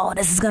was like, oh,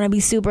 this is gonna be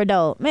super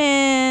dope,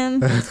 man.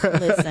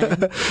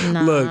 Listen,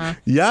 nah. Look,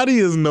 Yachty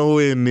is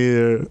nowhere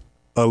near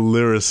a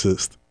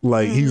lyricist.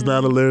 Like, he's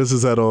not a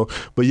lyricist at all.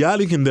 But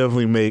Yachty can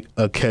definitely make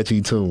a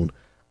catchy tune.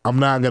 I'm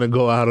not going to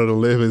go out on a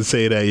limb and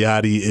say that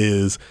Yachty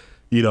is,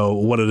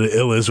 one of the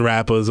illest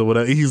rappers or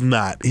whatever. He's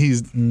not.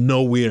 He's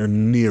nowhere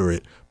near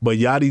it. But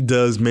Yachty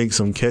does make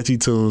some catchy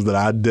tunes that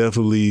I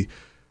definitely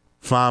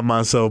find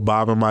myself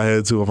bobbing my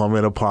head to if I'm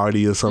at a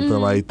party or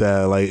something like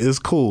that. Like, it's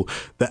cool.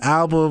 The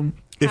album,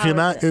 if you're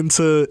not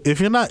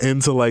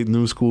into like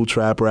new school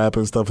trap rap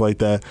and stuff like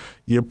that,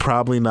 you're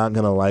probably not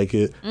going to like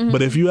it.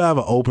 But if you have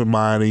an open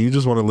mind and you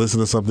just want to listen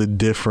to something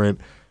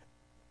different,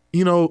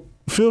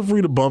 feel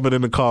free to bump it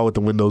in the car with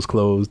the windows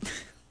closed.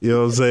 You know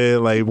what I'm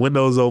saying? Like,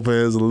 windows open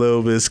is a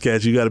little bit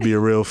sketchy. You got to be a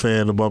real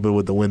fan to bump it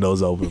with the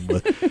windows open.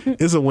 But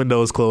it's a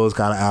windows closed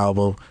kind of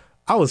album.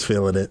 I was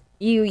feeling it.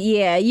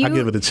 I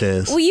give it a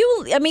chance.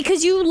 Well,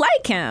 because you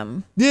like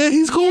him. Yeah,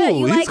 he's cool. Yeah,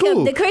 you he's like cool.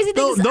 him. The crazy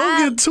thing is,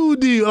 don't get too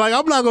deep. Like,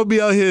 I'm not gonna be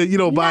out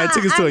here, buying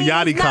tickets to a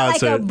Yachty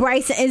concert.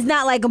 It's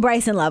not like a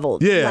Bryson level.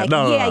 Yeah,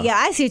 no.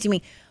 I see what you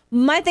mean.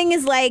 My thing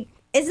is like,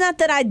 it's not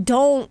that I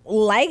don't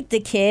like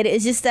the kid.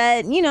 It's just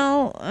that when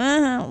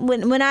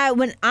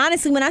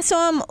I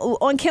saw him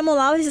on Kimmel,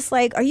 I was just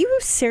like, "Are you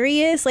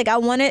serious?" Like, I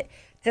wanted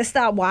to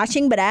stop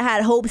watching, but I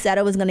had hopes that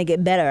it was going to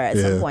get better at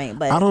some point.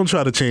 But I don't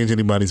try to change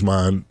anybody's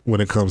mind when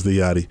it comes to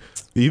Yachty.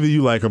 Either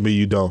you like him or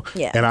you don't.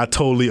 Yeah. And I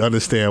totally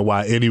understand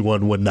why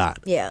anyone would not.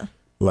 Yeah.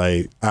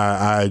 Like,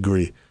 I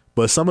agree.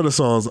 But some of the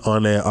songs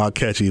on there are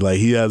catchy. Like,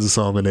 he has a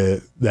song in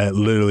there that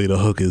literally the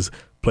hook is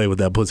 "Play with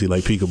that pussy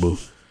like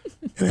peekaboo."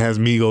 It has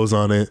Migos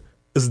on it.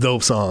 It's a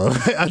dope song.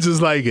 I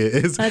just like it.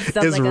 It's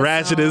like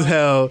ratchet as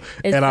hell,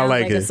 and I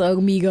like it. It's like a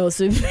Migos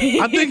to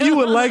me. I think you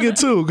would like it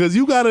too, because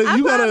you gotta me.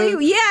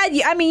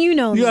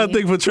 You gotta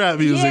think for trap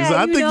music. Yeah, so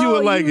I think you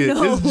would like it.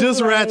 It's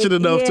just ratchet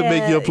enough to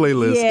make your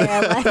playlist.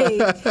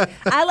 Yeah,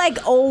 I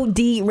like old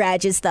deep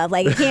ratchet stuff.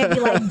 Like, it can't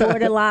be like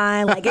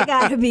borderline. Like, it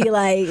gotta be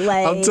like.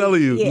 I'm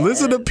telling you,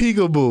 listen to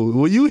Peekaboo.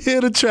 When you hear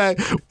the track,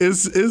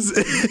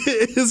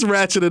 it's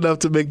ratchet enough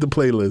to make the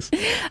playlist.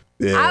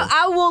 Yeah.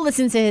 I will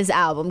listen to his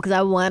album because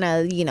I want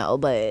to,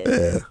 but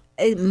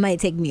it might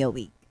take me a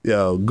week.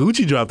 Yo,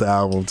 Gucci dropped the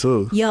album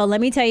too. Yo,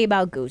 let me tell you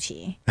about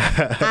Gucci.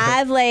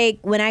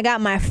 When I got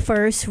my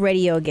first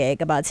radio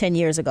gig about 10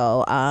 years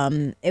ago,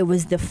 it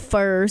was the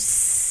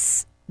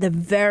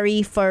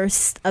very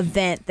first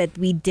event that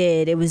we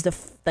did. It was the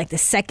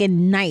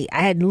second night. I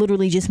had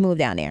literally just moved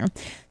down there.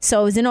 So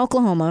it was in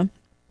Oklahoma.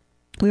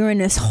 We were in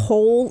this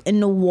hole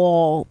in the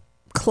wall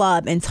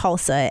club in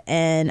Tulsa,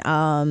 and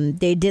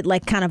they did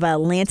like kind of a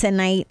Atlanta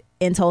night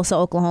in Tulsa,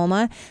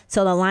 Oklahoma.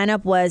 So the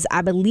lineup was,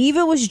 I believe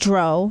it was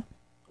Dro,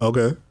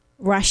 okay,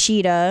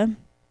 Rashida.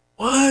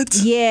 What?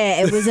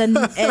 Yeah, it was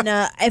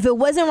if it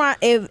wasn't,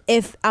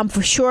 if I'm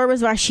for sure it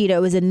was Rashida,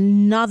 it was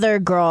another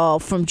girl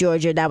from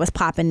Georgia that was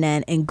popping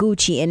then, and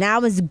Gucci, and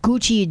that was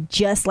Gucci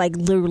just like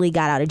literally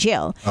got out of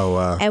jail. Oh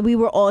wow! And we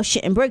were all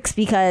shitting bricks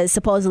because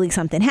supposedly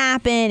something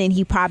happened, and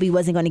he probably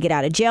wasn't going to get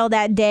out of jail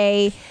that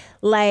day.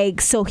 Like,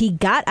 so he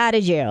got out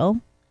of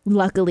jail.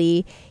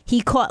 Luckily,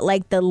 he caught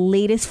like the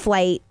latest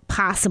flight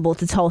possible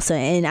to Tulsa,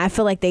 and I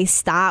feel like they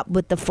stopped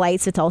with the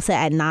flights to Tulsa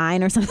at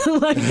 9 or something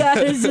like that.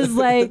 It's just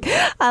like,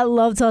 I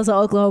love Tulsa,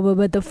 Oklahoma,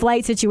 but the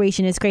flight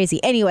situation is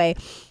crazy. Anyway,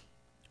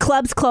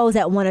 clubs close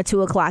at 1 or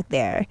 2 o'clock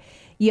there.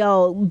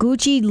 Yo,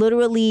 Gucci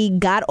literally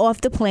got off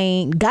the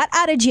plane, got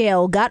out of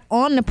jail, got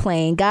on the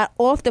plane, got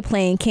off the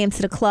plane, came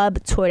to the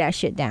club, tore that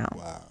shit down.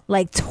 Wow.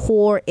 Like,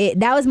 tore it.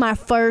 That was my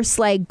first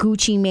like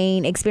Gucci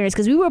Mane experience,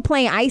 because we were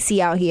playing Icy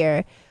out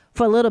here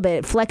for a little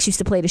bit. Flex used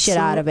to play the shit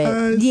out of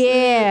it.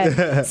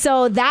 Yeah.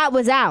 So that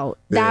was out.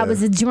 That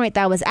was a joint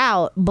that was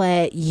out.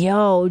 But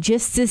yo,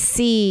 just to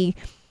see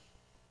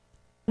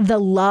the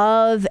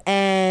love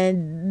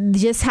and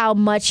just how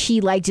much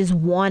he like just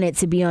wanted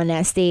to be on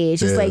that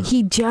stage. It's like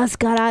he just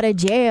got out of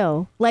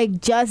jail. Like,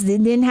 just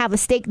didn't have a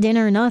steak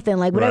dinner or nothing.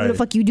 Like, whatever the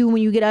fuck you do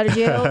when you get out of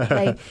jail.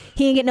 Like,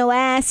 he didn't get no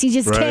ass. He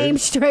just came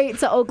straight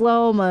to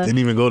Oklahoma. Didn't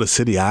even go to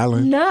City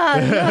Island. Nah,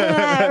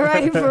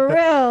 right, for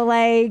real.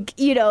 Like,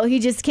 he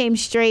just came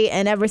straight,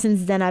 and ever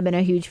since then I've been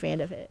a huge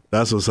fan of it.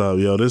 That's what's up,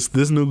 yo.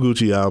 This new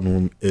Gucci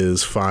album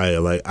is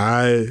fire. Like,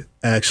 I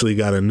actually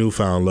got a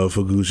newfound love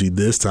for Gucci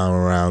this time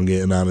around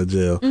getting out of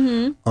jail.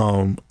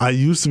 Mm-hmm. I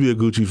used to be a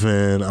Gucci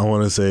fan, I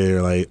want to say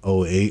like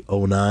 08,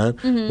 09,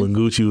 when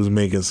Gucci was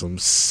making some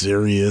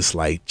serious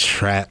like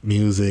trap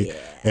music. Yeah.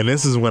 And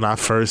this is when I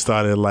first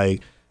started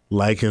like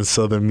liking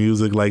Southern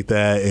music like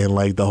that, and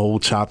like the whole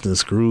chopped and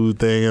screwed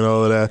thing and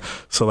all of that.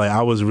 So like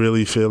I was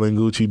really feeling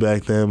Gucci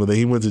back then, but then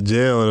he went to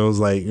jail, and it was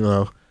like,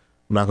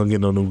 I'm not gonna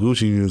get no new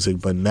Gucci music.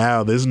 But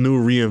now this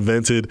new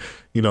reinvented,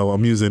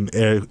 I'm using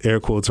air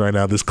quotes right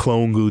now, this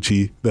clone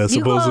Gucci that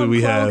supposedly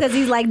we have. Because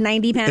he's like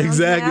 90 pounds.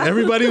 Exactly. Now.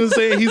 Everybody was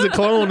saying he's a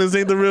clone. This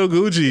ain't the real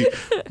Gucci.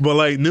 But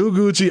like new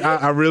Gucci,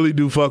 I really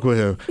do fuck with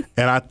him.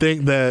 And I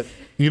think that,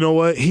 you know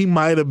what? He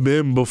might have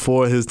been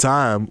before his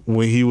time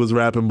when he was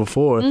rapping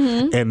before.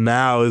 And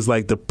now is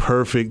like the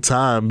perfect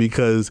time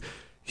because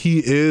he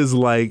is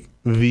like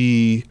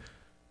the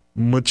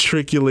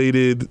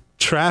matriculated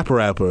trap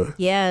rapper.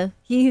 Yeah.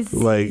 He's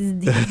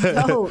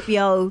dope,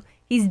 yo.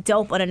 He's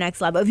dope on the next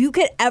level. If you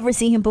could ever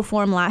see him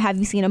perform live, have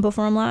you seen him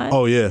perform live?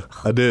 Oh, yeah.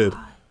 I did.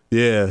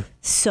 Yeah.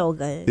 So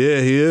good.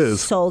 Yeah, he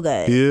is. So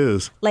good. He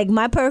is. Like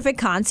my perfect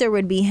concert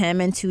would be him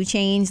and 2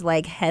 Chainz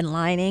like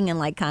headlining and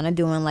like kind of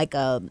doing like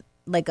a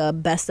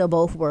best of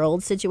both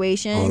worlds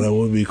situation. Oh, that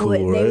would be cool,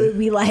 right? They would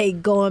be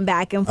like going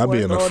back and forth. I'd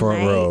be in the front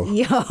night. row.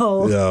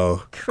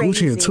 Yo.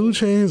 Crazy. Gucci and 2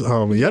 Chainz?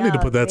 Oh, man, y'all need to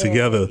put that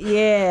together.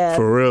 Yeah.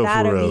 For real,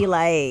 That'd be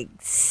like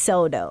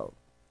so dope.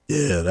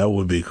 Yeah, that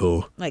would be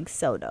cool. Like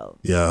so dope.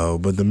 Yo,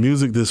 but the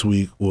music this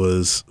week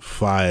was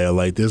fire.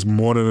 Like there's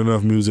more than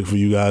enough music for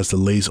you guys to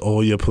lace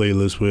all your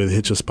playlists with.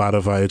 Hit your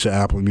Spotify, hit your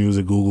Apple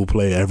Music, Google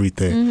Play,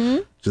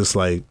 everything. Just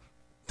like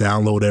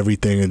download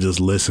everything and just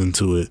listen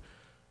to it.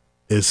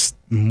 It's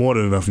more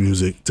than enough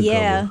music to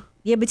cover.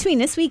 Yeah, between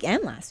this week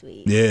and last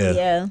week.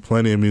 Yeah.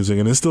 Plenty of music.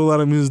 And there's still a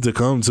lot of music to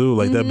come, too.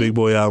 Like, that Big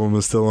Boy album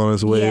is still on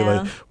its way.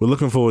 Yeah. Like, we're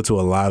looking forward to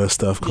a lot of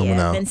stuff coming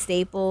out. Vince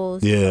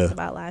Staples, we talked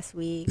about last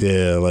week.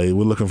 Yeah, like,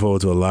 we're looking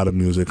forward to a lot of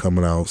music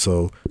coming out.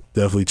 So,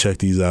 definitely check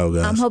these out,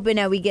 guys. I'm hoping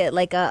that we get,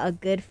 like, a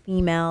good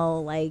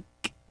female, like,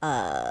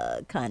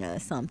 kind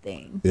of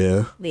something.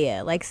 Yeah?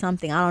 Yeah, like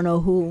something. I don't know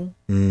who.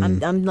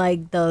 I'm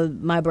like,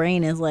 my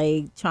brain is,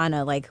 like, trying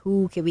to, like,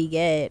 who can we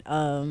get?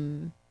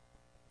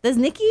 Does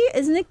Nicki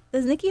have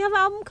an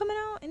album coming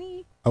out?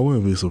 Any? I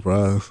wouldn't be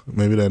surprised.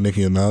 Maybe that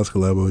Nicki and Nas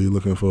collabo you're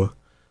looking for.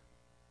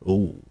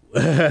 Ooh.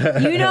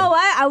 You know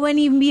what? I wouldn't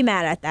even be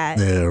mad at that.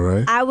 Yeah,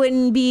 right? I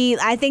wouldn't be.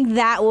 I think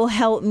that will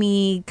help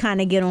me kind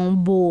of get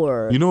on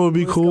board. You know what would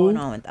be cool? What's going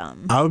on with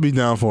them? I would be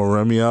down for a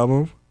Remy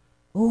album.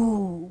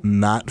 Ooh.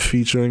 Not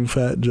featuring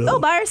Fat Joe. Oh,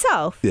 by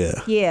herself.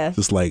 Yeah. Yeah.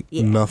 Just like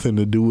nothing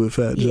to do with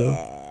Fat Joe.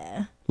 Yeah.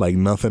 Like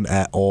nothing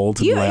at all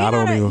to I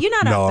don't even.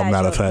 I'm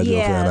not a Fat Joe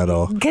fan at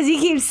all. Because he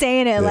keeps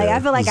saying it. Like I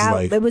feel like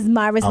it was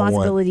my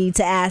responsibility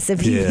to ask if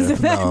he was a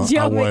Fat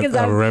Joe because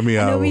I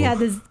know we had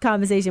this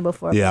conversation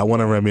before. Yeah, I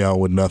want a Remy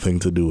album with nothing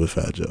to do with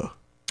Fat Joe.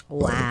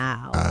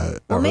 Wow. I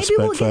maybe respect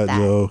we'll Fat get that.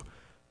 Joe.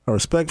 I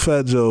respect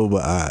Fat Joe,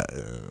 but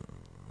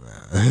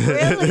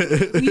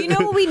Really? You know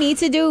what we need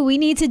to do? We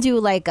need to do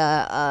like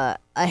a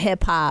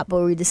hip hop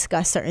where we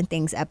discuss certain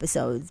things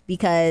episodes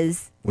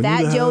because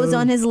Fat Joe's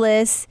on his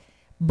list.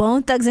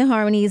 Bone Thugs and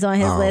Harmony is on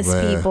his list,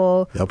 man.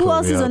 people. Who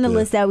else is on the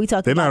list that we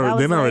talked about?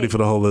 They're not ready for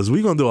the whole list.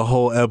 We're going to do a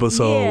whole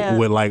episode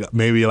with like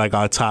maybe like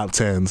our top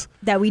 10s.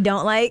 That we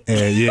don't like?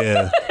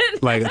 And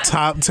like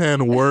top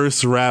 10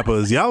 worst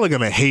rappers. Y'all are going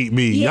to hate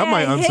me. Y'all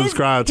might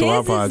unsubscribe to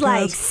our podcast. His is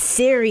like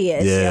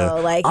serious, yo.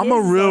 Like, I'm a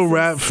real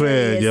rap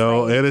fan,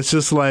 yo. And it's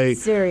just like...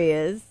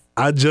 Serious.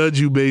 I judge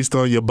you based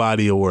on your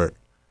body of work.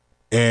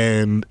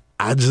 And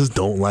I just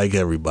don't like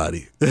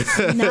everybody.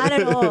 Not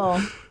at all.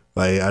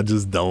 Like, I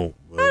just don't.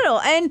 Not at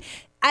all.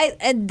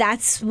 And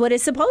that's what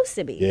it's supposed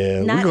to be.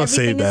 Yeah, we're going to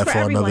save that for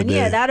another day.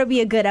 Yeah, that'll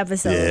be a good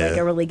episode, like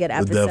a really good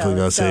episode. We're definitely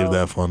going to save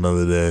that for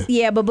another day.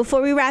 Yeah, but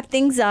before we wrap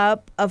things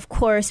up, of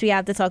course, we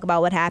have to talk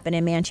about what happened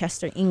in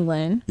Manchester,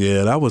 England.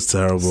 Yeah, that was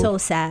terrible. So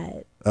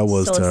sad. That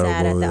was so terrible. So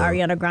sad at the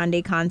Ariana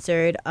Grande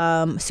concert.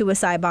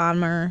 Suicide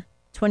bomber,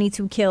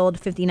 22 killed,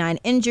 59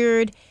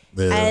 injured.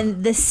 Yeah.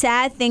 And the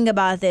sad thing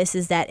about this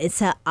is that it's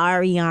an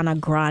Ariana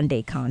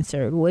Grande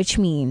concert, which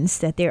means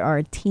that there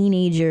are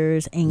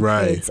teenagers and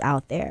kids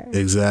out there.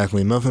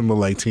 Exactly. Nothing but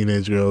like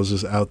teenage girls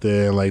just out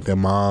there and like their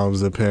moms,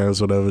 their parents,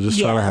 whatever,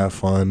 just trying to have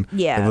fun.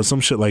 Yeah. And for some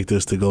shit like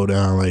this to go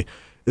down, like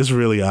it's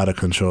really out of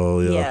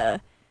control. Yeah.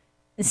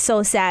 It's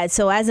so sad.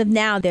 So as of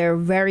now, they're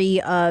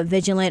very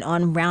vigilant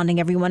on rounding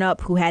everyone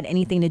up who had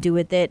anything to do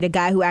with it. The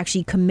guy who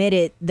actually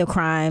committed the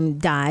crime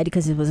died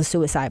because it was a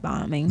suicide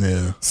bombing.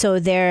 Yeah. So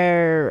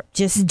they're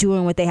just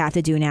doing what they have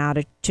to do now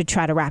to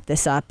try to wrap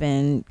this up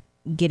and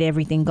get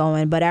everything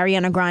going. But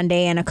Ariana Grande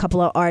and a couple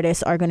of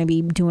artists are going to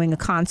be doing a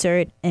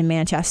concert in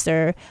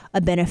Manchester,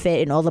 a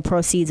benefit, and all the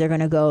proceeds are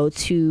going to go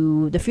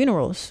to the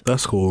funerals.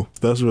 That's cool.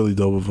 That's really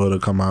dope of her to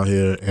come out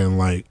here and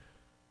like,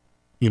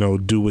 you know,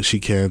 do what she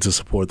can to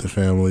support the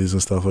families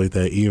and stuff like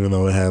that, even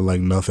though it had like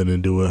nothing to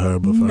do with her.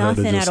 But for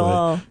nothing her to just at like,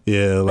 all.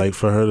 Yeah, like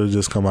for her to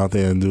just come out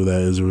there and do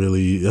that is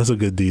really, that's a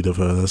good deed of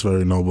her. That's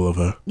very noble of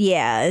her.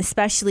 Yeah,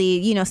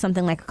 especially, you know,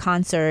 something like a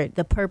concert.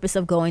 The purpose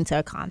of going to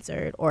a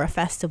concert or a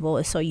festival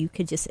is so you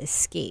could just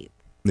escape.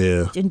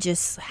 Yeah. And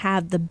just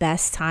have the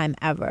best time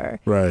ever.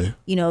 Right.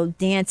 You know,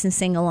 dance and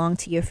sing along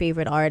to your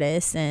favorite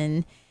artists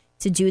and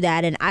to do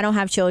that. And I don't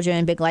have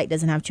children. Big Light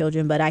doesn't have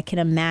children, but I can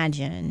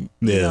imagine,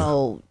 you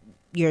know,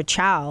 your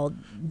child.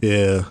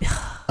 Yeah.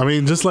 I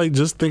mean, just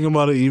thinking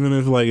about it, even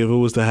if it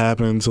was to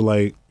happen to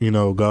like, you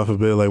know, God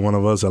forbid, like one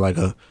of us at like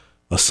a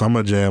a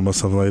summer jam or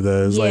something like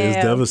that. It's like,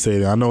 it's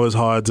devastating. I know it's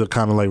hard to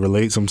kind of like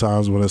relate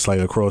sometimes when it's like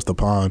across the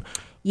pond.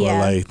 Yeah.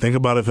 But like, think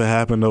about if it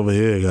happened over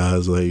here,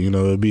 guys. Like, you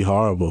know, it'd be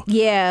horrible.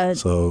 Yeah.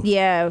 So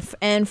yeah,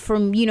 and for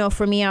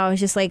me, I was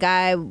just like,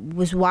 I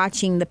was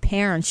watching the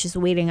parents just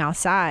waiting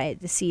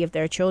outside to see if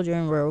their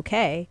children were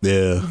okay.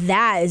 Yeah.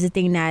 That is the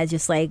thing that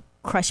just like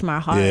crushed my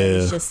heart. Yeah.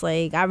 It's just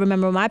like, I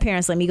remember my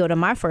parents let me go to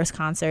my first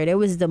concert. It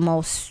was the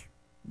most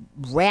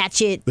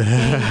ratchet thing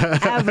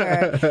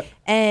ever,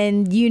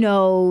 and you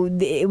know,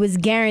 it was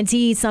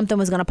guaranteed something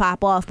was gonna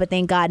pop off, but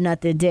thank God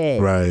nothing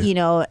did. Right. You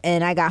know,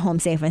 and I got home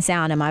safe and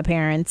sound, and my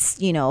parents,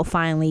 you know,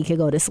 finally could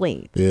go to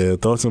sleep. Yeah,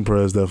 thoughts and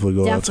prayers definitely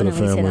go out to the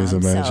families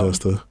in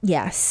Manchester. So,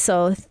 yes.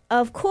 So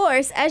of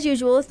course, as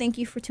usual, thank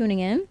you for tuning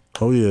in.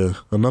 Oh yeah,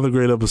 another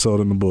great episode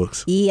in the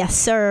books. Yes,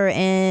 sir.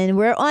 And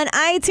we're on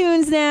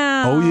iTunes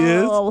now.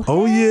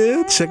 Oh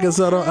yeah. Check us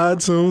out on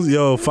iTunes.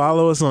 Yo,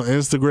 follow us on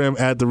Instagram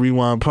at The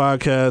Rewind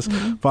Podcast.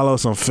 Mm-hmm. Follow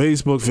us on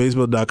Facebook,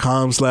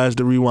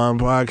 facebook.com/The Rewind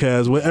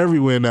Podcast. We're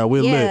everywhere now.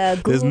 We're lit.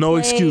 Google There's no Play,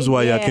 excuse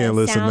why y'all can't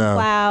listen SoundCloud.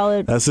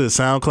 now. That's it.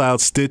 SoundCloud,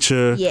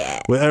 Stitcher.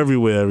 Yeah. We're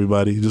everywhere,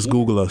 everybody. Just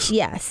Google us.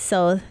 Yes.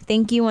 So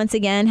thank you once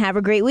again. Have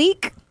a great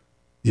week.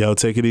 Yo,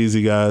 take it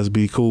easy, guys.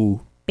 Be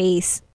cool. Peace.